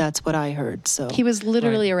public, but that's what I heard, so. He was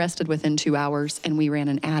literally arrested within 2 hours, and we ran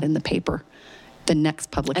an ad in the paper, the next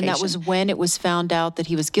publication. And that was when it was found out that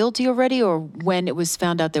he was guilty already, or when it was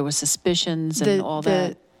found out there were suspicions and all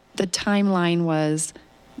that? The timeline was,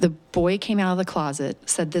 the boy came out of the closet,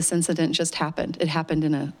 said this incident just happened. It happened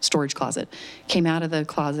in a storage closet. Came out of the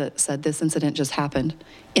closet, said this incident just happened.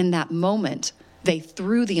 In that moment, they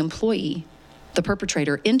threw the employee, the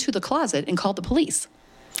perpetrator, into the closet and called the police.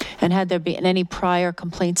 And had there been any prior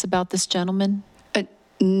complaints about this gentleman?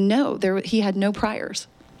 No, he had no priors.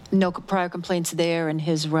 No prior complaints there in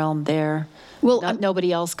his realm there? Well,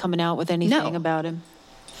 nobody else coming out with anything No. about him?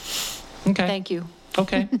 Okay. Thank you.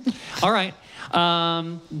 Okay. All right.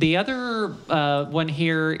 The other one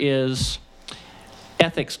here is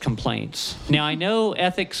ethics complaints. Now, I know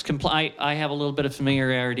I have a little bit of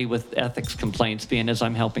familiarity with ethics complaints, being as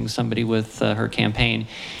I'm helping somebody with her campaign,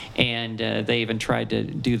 and they even tried to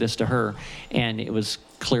do this to her, and it was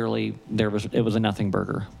clearly, it was a nothing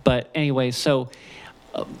burger. But anyway, so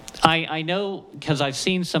I know, because I've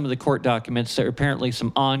seen some of the court documents, there are apparently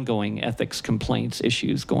some ongoing ethics complaints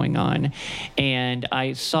issues going on. And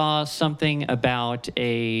I saw something about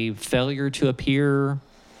a failure to appear.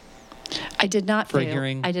 I did not for a fail.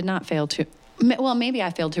 hearing? I did not fail to. Well, maybe I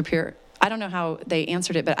failed to appear. I don't know how they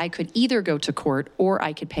answered it, but I could either go to court or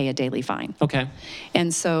I could pay a daily fine. Okay.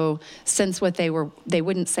 And so, since they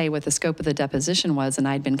wouldn't say what the scope of the deposition was, and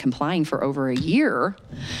I'd been complying for over a year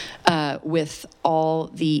with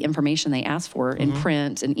all the information they asked for in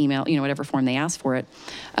print and email, whatever form they asked for it.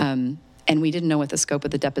 And we didn't know what the scope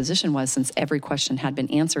of the deposition was, since every question had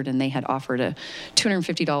been answered, and they had offered a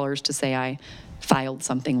 $250 to say I filed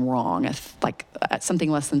something wrong, like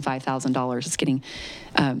something less than $5,000. It's getting.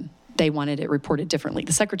 They wanted it reported differently.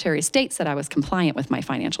 The Secretary of State said I was compliant with my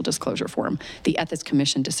financial disclosure form. The Ethics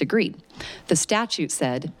Commission disagreed. The statute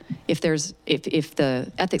said if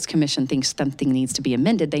the Ethics Commission thinks something needs to be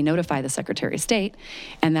amended, they notify the Secretary of State,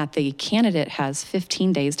 and that the candidate has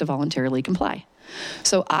 15 days to voluntarily comply.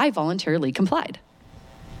 So I voluntarily complied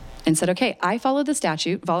and said, okay, I followed the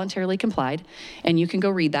statute, voluntarily complied, and you can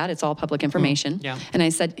go read that. It's all public information. Yeah. And I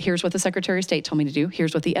said, here's what the Secretary of State told me to do.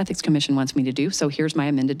 Here's what the Ethics Commission wants me to do. So here's my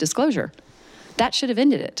amended disclosure. That should have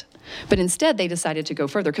ended it. But instead, they decided to go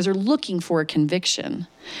further because they're looking for a conviction.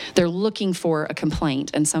 They're looking for a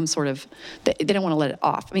complaint and some sort of, they don't want to let it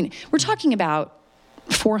off. I mean, we're talking about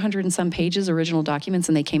 400 and some pages, original documents,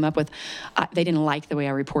 and they came up with, they didn't like the way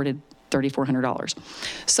I reported $3,400.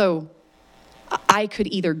 So I could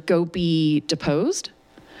either go be deposed,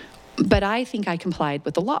 but I think I complied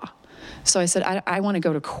with the law. So I said, I want to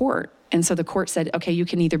go to court. And so the court said, okay, you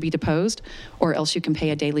can either be deposed or else you can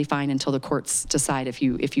pay a daily fine until the courts decide if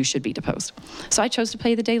you should be deposed. So I chose to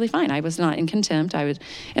pay the daily fine. I was not in contempt.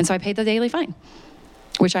 And so I paid the daily fine,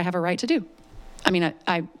 which I have a right to do. I mean,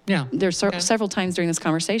 there's several times during this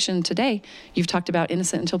conversation today, you've talked about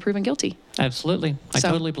innocent until proven guilty. Absolutely. I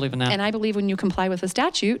totally believe in that. And I believe when you comply with the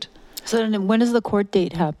statute. So then when does the court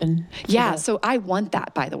date happen? Yeah, so I want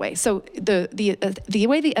that, by the way. So the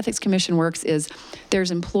way the Ethics Commission works is there's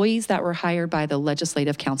employees that were hired by the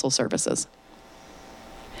Legislative Council Services.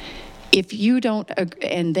 If you don't,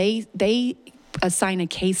 and they assign a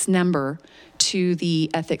case number to the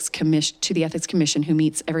Ethics Commission, who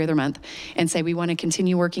meets every other month, and say, we want to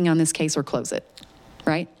continue working on this case or close it,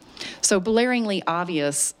 right? So blaringly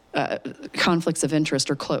obvious conflicts of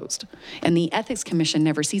interest are closed. And the Ethics Commission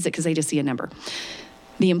never sees it because they just see a number.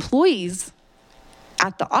 The employees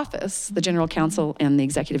at the office, the general counsel and the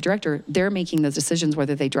executive director, they're making those decisions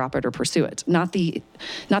whether they drop it or pursue it, not the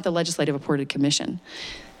legislative appointed commission.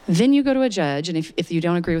 Then you go to a judge, and if you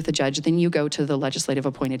don't agree with the judge, then you go to the legislative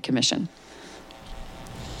appointed commission.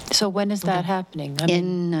 So when is that happening? I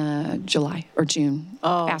mean, In July or June.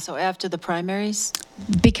 so after the primaries?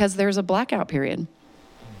 Because there's a blackout period.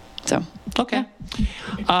 So. Okay.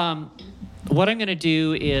 What I'm going to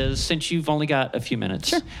do is, since you've only got a few minutes,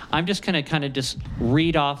 Sure. I'm just going to kind of just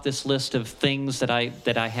read off this list of things that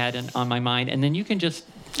I had on my mind, and then you can just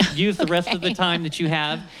use the rest of the time that you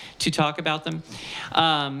have to talk about them.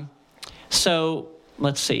 So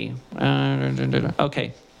let's see.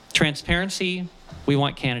 Okay, transparency. We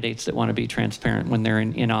want candidates that want to be transparent when they're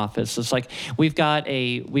in office. It's like we've got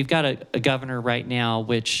a governor right now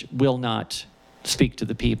which will not speak to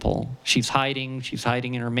the people. She's hiding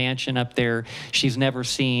in her mansion up there. She's never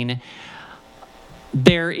seen.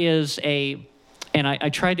 There is and I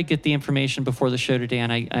tried to get the information before the show today,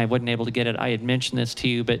 and I wasn't able to get it. I had mentioned this to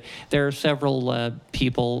you, but there are several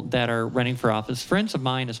people that are running for office, friends of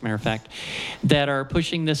mine, as a matter of fact, that are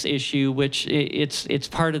pushing this issue, which it's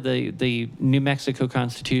part of the New Mexico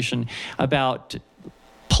Constitution about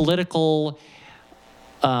political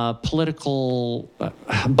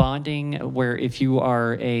bonding, where if you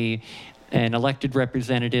are an elected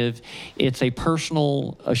representative, it's a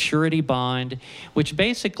personal surety bond, which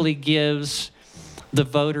basically gives the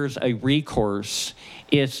voters a recourse.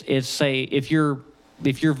 If you're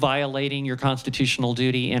violating your constitutional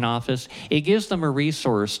duty in office, it gives them a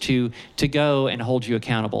resource to go and hold you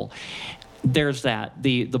accountable. There's that,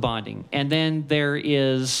 the bonding, and then there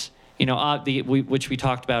is, which we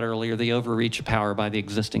talked about earlier, the overreach of power by the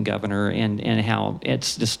existing governor, and how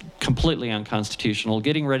it's just completely unconstitutional.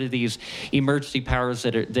 Getting rid of these emergency powers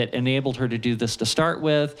that enabled her to do this to start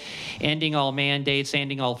with, ending all mandates,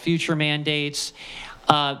 ending all future mandates.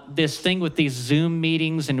 This thing with these Zoom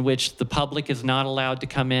meetings in which the public is not allowed to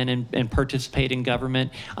come in and participate in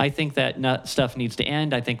government, I think that stuff needs to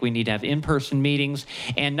end. I think we need to have in-person meetings.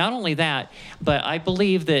 And not only that, but I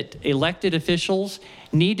believe that elected officials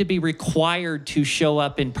need to be required to show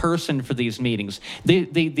up in person for these meetings.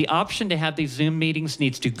 The option to have these Zoom meetings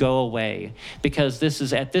needs to go away, because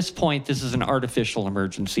at this point, this is an artificial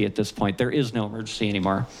emergency at this point. There is no emergency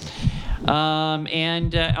anymore.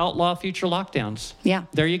 And outlaw future lockdowns. Yeah.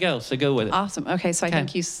 There you go. So go with it. Awesome. Okay, so I think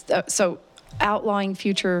so outlawing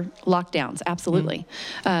future lockdowns, absolutely.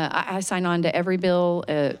 I sign on to every bill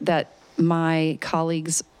that my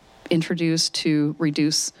colleagues introduced to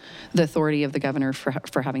reduce the authority of the governor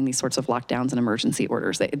for having these sorts of lockdowns and emergency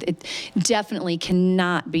orders. It definitely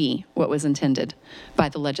cannot be what was intended by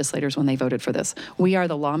the legislators when they voted for this. We are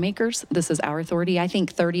the lawmakers. This is our authority. I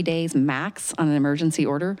think 30 days max on an emergency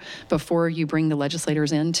order before you bring the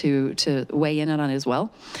legislators in to weigh in on it as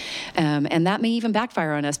well. And that may even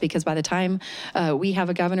backfire on us, because by the time we have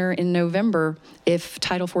a governor in November, if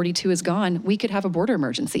Title 42 is gone, we could have a border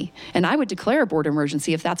emergency. And I would declare a border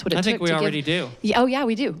emergency if that's what it I think we already do. Yeah, yeah,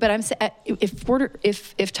 we do. But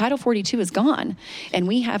if Title 42 is gone and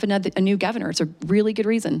we have a new governor, it's a really good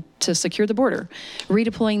reason to secure the border.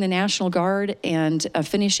 Redeploying the National Guard and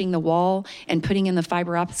finishing the wall and putting in the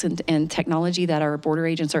fiber optics and technology that our border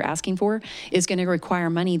agents are asking for is going to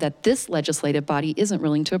require money that this legislative body isn't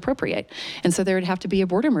willing to appropriate. And so there would have to be a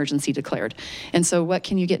border emergency declared. And so what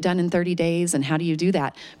can you get done in 30 days, and how do you do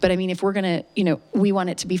that? But I mean, if we're going to, we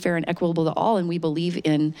want it to be fair and equitable to all, and we believe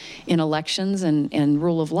in elections and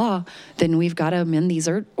rule of law, then we've got to amend these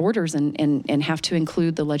orders and have to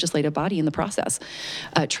include the legislative body in the process.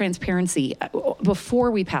 Transparency.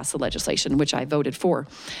 Before we pass the legislation, which I voted for,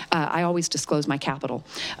 I always disclose my capital.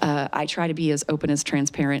 I try to be as open as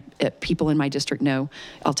transparent. People in my district know.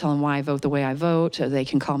 I'll tell them why I vote the way I vote. They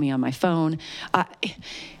can call me on my phone. Most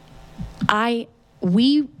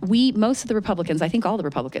of the Republicans, I think all the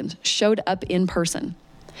Republicans, showed up in person,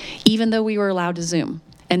 even though we were allowed to Zoom.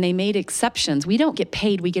 And they made exceptions. We don't get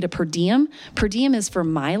paid, we get a per diem. Per diem is for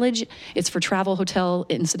mileage, it's for travel, hotel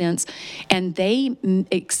incidents. And they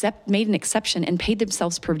made an exception and paid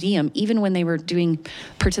themselves per diem, even when they were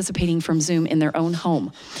participating from Zoom in their own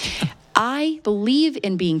home. I believe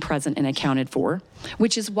in being present and accounted for,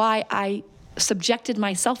 which is why I subjected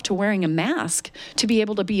myself to wearing a mask to be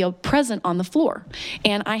able to be present on the floor.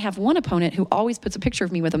 And I have one opponent who always puts a picture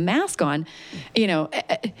of me with a mask on,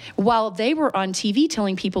 while they were on TV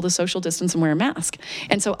telling people to social distance and wear a mask.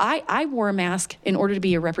 And so I wore a mask in order to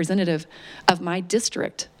be a representative of my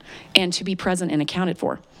district and to be present and accounted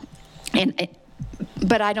for.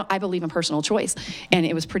 But I believe in personal choice. And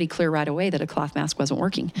it was pretty clear right away that a cloth mask wasn't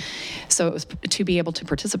working. So it was to be able to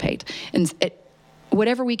participate. And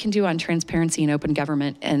whatever we can do on transparency and open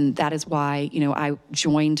government, and that is why, I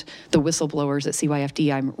joined the whistleblowers at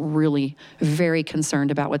CYFD. I'm really very concerned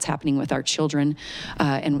about what's happening with our children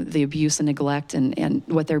and the abuse and neglect and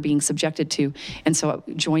what they're being subjected to. And so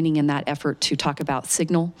joining in that effort to talk about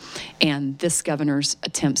Signal and this governor's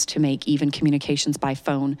attempts to make even communications by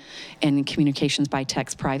phone and communications by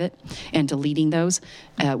text private and deleting those.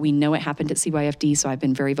 We know it happened at CYFD, so I've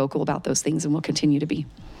been very vocal about those things and will continue to be.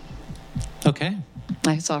 Okay.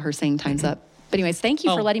 I saw her saying time's up. But anyways, thank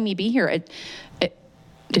you for letting me be here.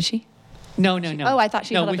 Did she? No. Oh, I thought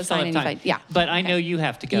she held up we a still sign. have time. Yeah. But I know you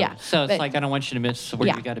have to go. Yeah, So it's but- like I don't want you to miss where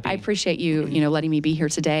you got to be. I appreciate you, letting me be here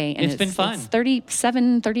today. And It's been fun. It's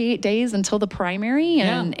 38 days until the primary,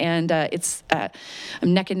 and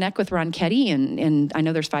I'm neck and neck with Ron Ketty, and I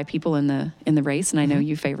know there's 5 people in the race, and I know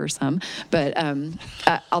you favor some, but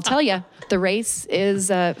I'll tell you, the race is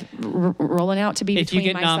rolling out to be If you between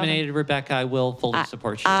get myself nominated, Rebecca, I will fully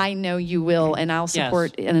support you. I know you will, and I'll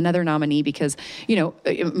support another nominee because,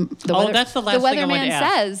 that's the last thing I wanted weatherman to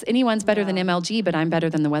ask. says anyone's better than MLG, but I'm better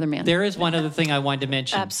than the weatherman. There is one other thing I wanted to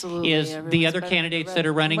mention. Absolutely, Is the everyone's other better candidates than that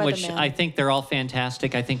are running, which weatherman. I think they're all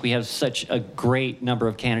fantastic. I think we have such a great number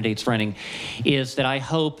of candidates running. Is that I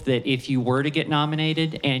hope that if you were to get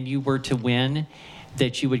nominated and you were to win,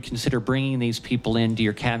 that you would consider bringing these people into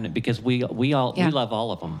your cabinet because we love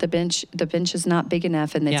all of them. The bench is not big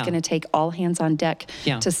enough, and it's Yeah. going to take all hands on deck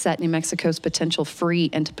Yeah. to set New Mexico's potential free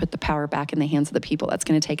and to put the power back in the hands of the people. That's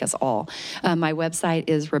going to take us all. My website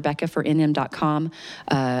is RebeccaForNM.com.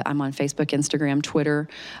 I'm on Facebook, Instagram, Twitter.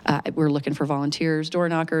 We're looking for volunteers, door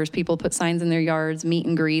knockers, people put signs in their yards, meet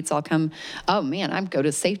and greets. I'll come. Oh man, I go to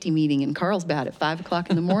a safety meeting in Carlsbad at 5:00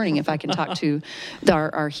 in the morning if I can talk to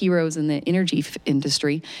our heroes in the energy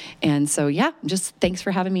industry. And so, just thanks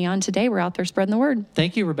for having me on today. We're out there spreading the word.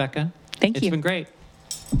 Thank you, Rebecca. Thank you. It's been great.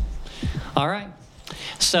 All right.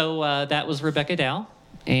 So that was Rebecca Dow.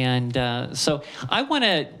 And so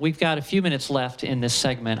we've got a few minutes left in this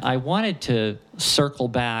segment. I wanted to circle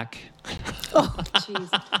back. Oh, jeez.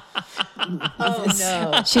 Oh,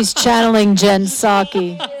 no. She's channeling Jen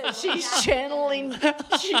Psaki. She's channeling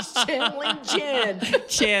Jen.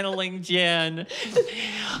 Channeling Jen.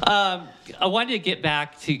 I wanted to get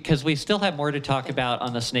back to, because we still have more to talk about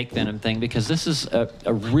on the snake venom thing, because this is a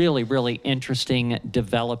really, really interesting,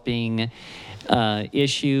 developing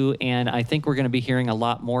issue, and I think we're going to be hearing a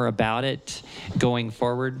lot more about it going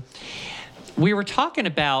forward. We were talking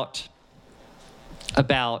about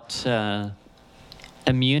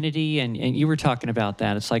immunity, and you were talking about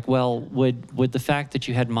that. It's like, well, would the fact that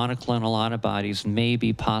you had monoclonal antibodies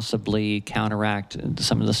maybe possibly counteract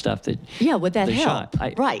some of the stuff that Would that they help?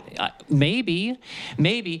 shot? Right. Maybe,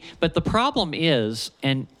 but the problem is,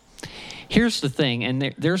 and here's the thing,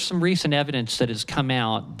 and there's some recent evidence that has come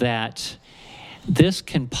out that this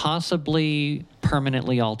can possibly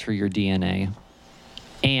permanently alter your DNA.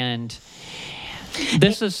 And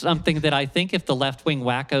this is something that I think if the left-wing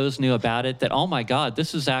wackos knew about it, that, oh my God,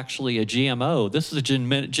 this is actually a GMO. This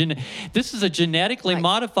is a genetically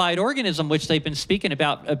modified organism, which they've been speaking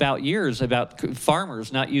about years, about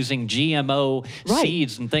farmers not using GMO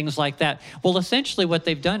seeds and things like that. Well, essentially what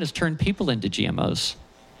they've done is turn people into GMOs.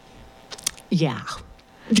 Yeah.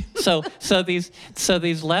 So these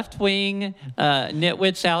left-wing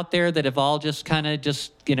nitwits out there that have all just kind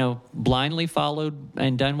of blindly followed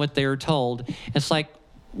and done what they were told. It's like,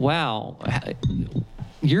 wow,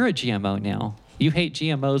 you're a GMO now. You hate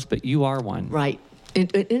GMOs, but you are one. Right.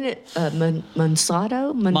 Isn't it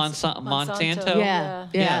Monsanto? Monsanto? Yeah.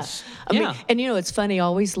 Yes. I mean, and it's funny, I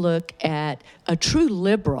always look at a true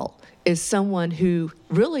liberal is someone who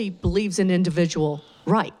really believes in individual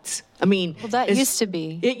rights. I mean, Well, that used to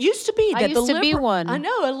be. It used to be. I That used the to be one. I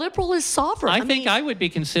know, a liberal is sovereign. I think I would be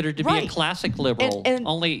considered to be a Right. classic liberal, And-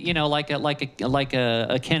 only like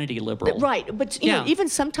a Kennedy liberal. Right, but even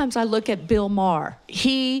sometimes I look at Bill Maher.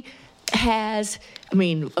 He has,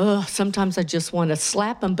 sometimes I just want to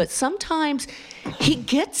slap him, but sometimes he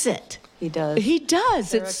gets it. He does. He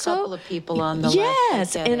does. There are It's a couple so, of people on the yes,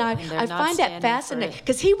 left that get and it, I and they're not find standing that for fascinating it.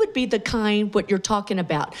 because he would be the kind what you're talking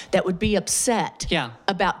about that would be upset. Yeah.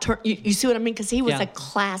 About you see what I mean? Because he was Yeah. a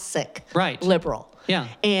classic Right. liberal. Yeah.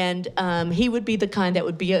 And he would be the kind that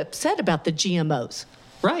would be upset about the GMOs.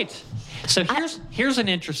 Right. So here's an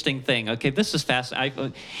interesting thing. Okay, this is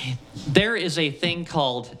fascinating. There is a thing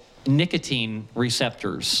called nicotine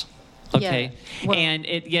receptors. Okay, Yeah. Well- and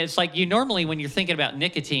it's like you normally when you're thinking about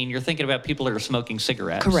nicotine, you're thinking about people that are smoking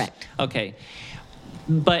cigarettes. Correct. Okay.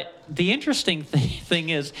 But the interesting thing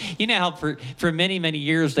is, you know how for many, many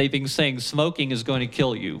years they've been saying smoking is going to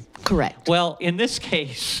kill you. Correct. Well, in this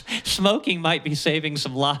case, smoking might be saving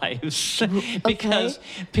some lives because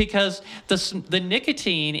the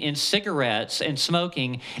nicotine in cigarettes and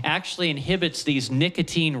smoking actually inhibits these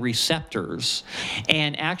nicotine receptors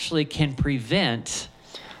and actually can prevent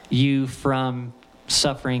you from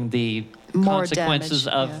suffering the More consequences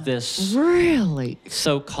damage, of yeah. this Really?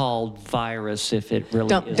 so-called virus, if it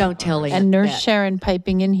really is. Don't tell me. And Nurse that. Sharon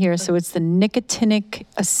piping in here, so it's the nicotinic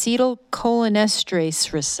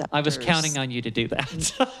acetylcholinesterase receptors. I was counting on you to do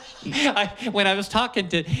that. When I was talking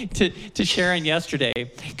to Sharon yesterday,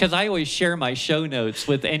 because I always share my show notes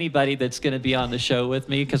with anybody that's going to be on the show with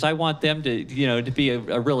me, because I want them to, to be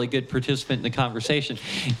a really good participant in the conversation.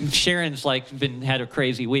 Sharon's had a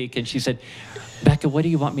crazy week, and she said, Becca, what do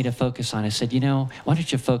you want me to focus on? I said, why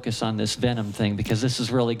don't you focus on this venom thing, because this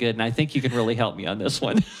is really good, and I think you can really help me on this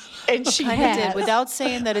one. And she Kind of has. did. Without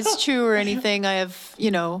saying that it's true or anything, I have,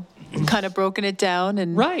 kind of broken it down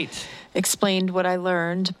and Right. explained what I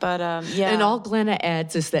learned. But yeah. And all Glenna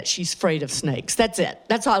adds is that she's afraid of snakes. That's it.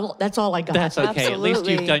 That's all I got. That's okay. At least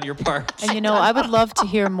Absolutely. you've done your part. And I would love to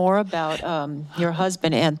hear more about your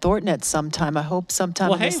husband, Ann Thornton, at some time. I hope sometime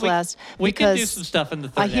Well, in this hey, last. we can do because some stuff in the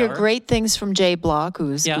third I hear hour. great things from Jay Block,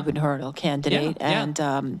 who's Yeah. gubernatorial candidate. Yeah,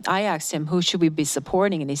 And I asked him, who should we be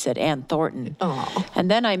supporting? And he said, Ann Thornton. Aw. And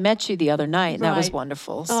then I met you the other night, and that was Right.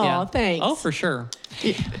 wonderful. Oh, Yeah. thanks. Oh, for sure.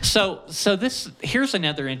 So here's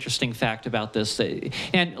another interesting fact about this.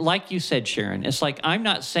 And like you said, Sharon, it's like I'm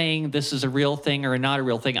not saying this is a real thing or not a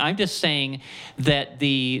real thing. I'm just saying that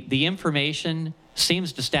the information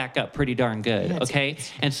seems to stack up pretty darn good, Yeah, okay?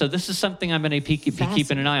 And so this is something I'm going to be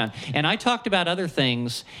keeping an eye on. And I talked about other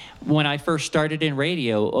things when I first started in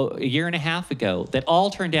radio a year and a half ago that all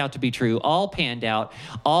turned out to be true, all panned out,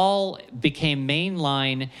 all became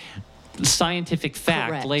mainline scientific fact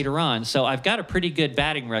Correct. later on. So I've got a pretty good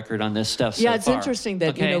batting record on this stuff so Yeah, it's far. interesting that,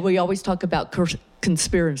 Okay? we always talk about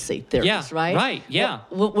conspiracy theories, Yeah, right? right, yeah.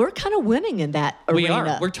 Well, we're kind of winning in that We arena.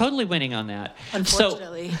 are. We're totally winning on that.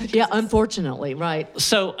 Unfortunately. Yeah, unfortunately, right.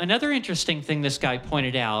 So another interesting thing this guy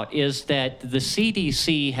pointed out is that the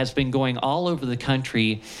CDC has been going all over the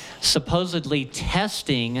country supposedly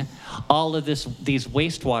testing all of these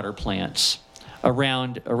wastewater plants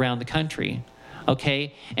around the country.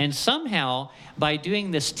 Okay, and somehow by doing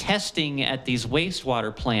this testing at these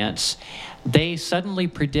wastewater plants, they suddenly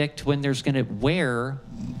predict when there's going to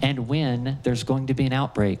when there's going to be an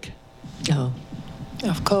outbreak. Oh,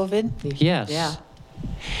 Of COVID? Yes. yeah.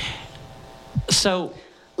 So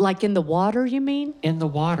Like in the water, you mean? in the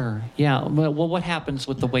water, yeah. Well, what happens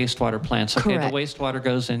with the wastewater plants? Okay, Correct. the wastewater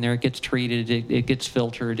goes in there, it gets treated, it gets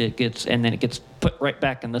filtered, and then it gets put right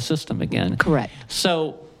back in the system again. Correct.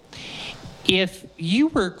 So if you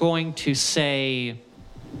were going to say,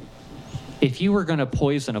 if you were going to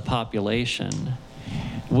poison a population,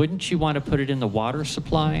 wouldn't you want to put it in the water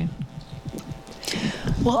supply?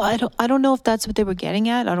 Well, I don't know if that's what they were getting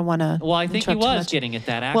at. I don't want to. Well, I think he was getting at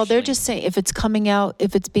that, actually. Well, they're just saying if it's coming out,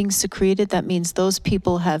 if it's being secreted, that means those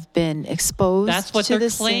people have been exposed. That's what to they're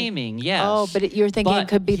this thing. claiming, yes. Oh, but you're thinking it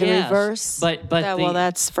could be the yes, reverse. But well,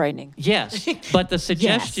 that's frightening. Yes, but the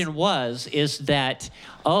suggestion is that,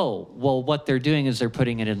 what they're doing is they're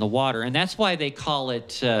putting it in the water, and that's why they call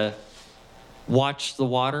it watch the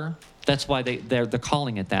water. That's why they're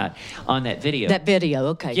calling it that on that video. That video,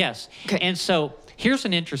 okay. Yes, Okay. and so here's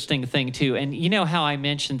an interesting thing too, and you know how I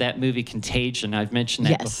mentioned that movie Contagion? I've mentioned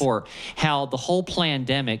that Yes. before. How the whole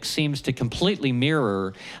pandemic seems to completely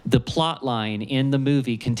mirror the plot line in the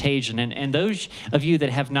movie Contagion, and those of you that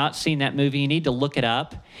have not seen that movie, you need to look it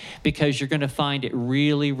up because you're going to find it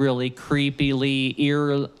really, really creepily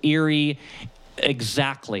eerie,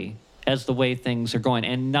 exactly as the way things are going.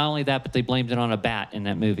 And not only that, but they blamed it on a bat in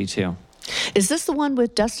that movie too. Is this the one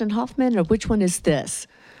with Dustin Hoffman, or which one is this?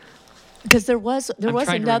 Because there was I'm trying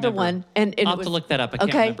to another remember. one, and it I'll have was, to look that up. I can't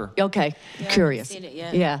okay, remember. Okay, curious. seen it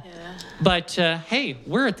yet. Yeah. But hey,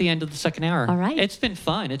 we're at the end of the second hour. All right. It's been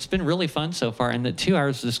fun. It's been really fun so far, and the 2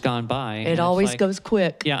 hours has gone by. and It it's always like- goes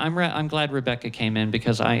quick. Yeah, I'm glad Rebecca came in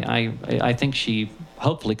because I think she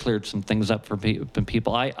hopefully cleared some things up for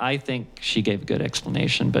people. I think she gave a good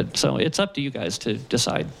explanation, but so it's up to you guys to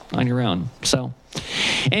decide on your own. So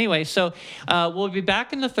anyway, we'll be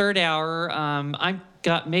back in the third hour. I'm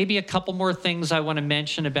got maybe a couple more things I want to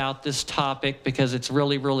mention about this topic because it's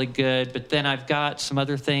really, really good. But then I've got some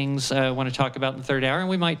other things I want to talk about in the third hour, and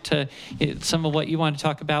we might some of what you want to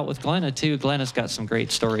talk about with Glenna too. Glenna's got some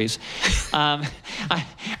great stories.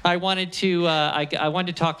 I wanted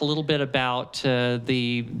to talk a little bit about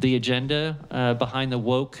the agenda behind the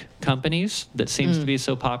woke companies that seems to be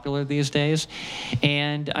so popular these days.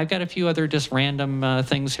 And I've got a few other just random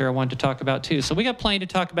things here I wanted to talk about too. So we got plenty to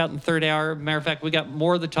talk about in the third hour. Matter of fact, we got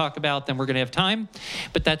more to talk about than we're going to have time,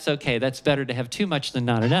 but that's okay. That's better to have too much than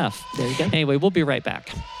not enough. There you go. Anyway, we'll be right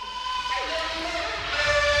back.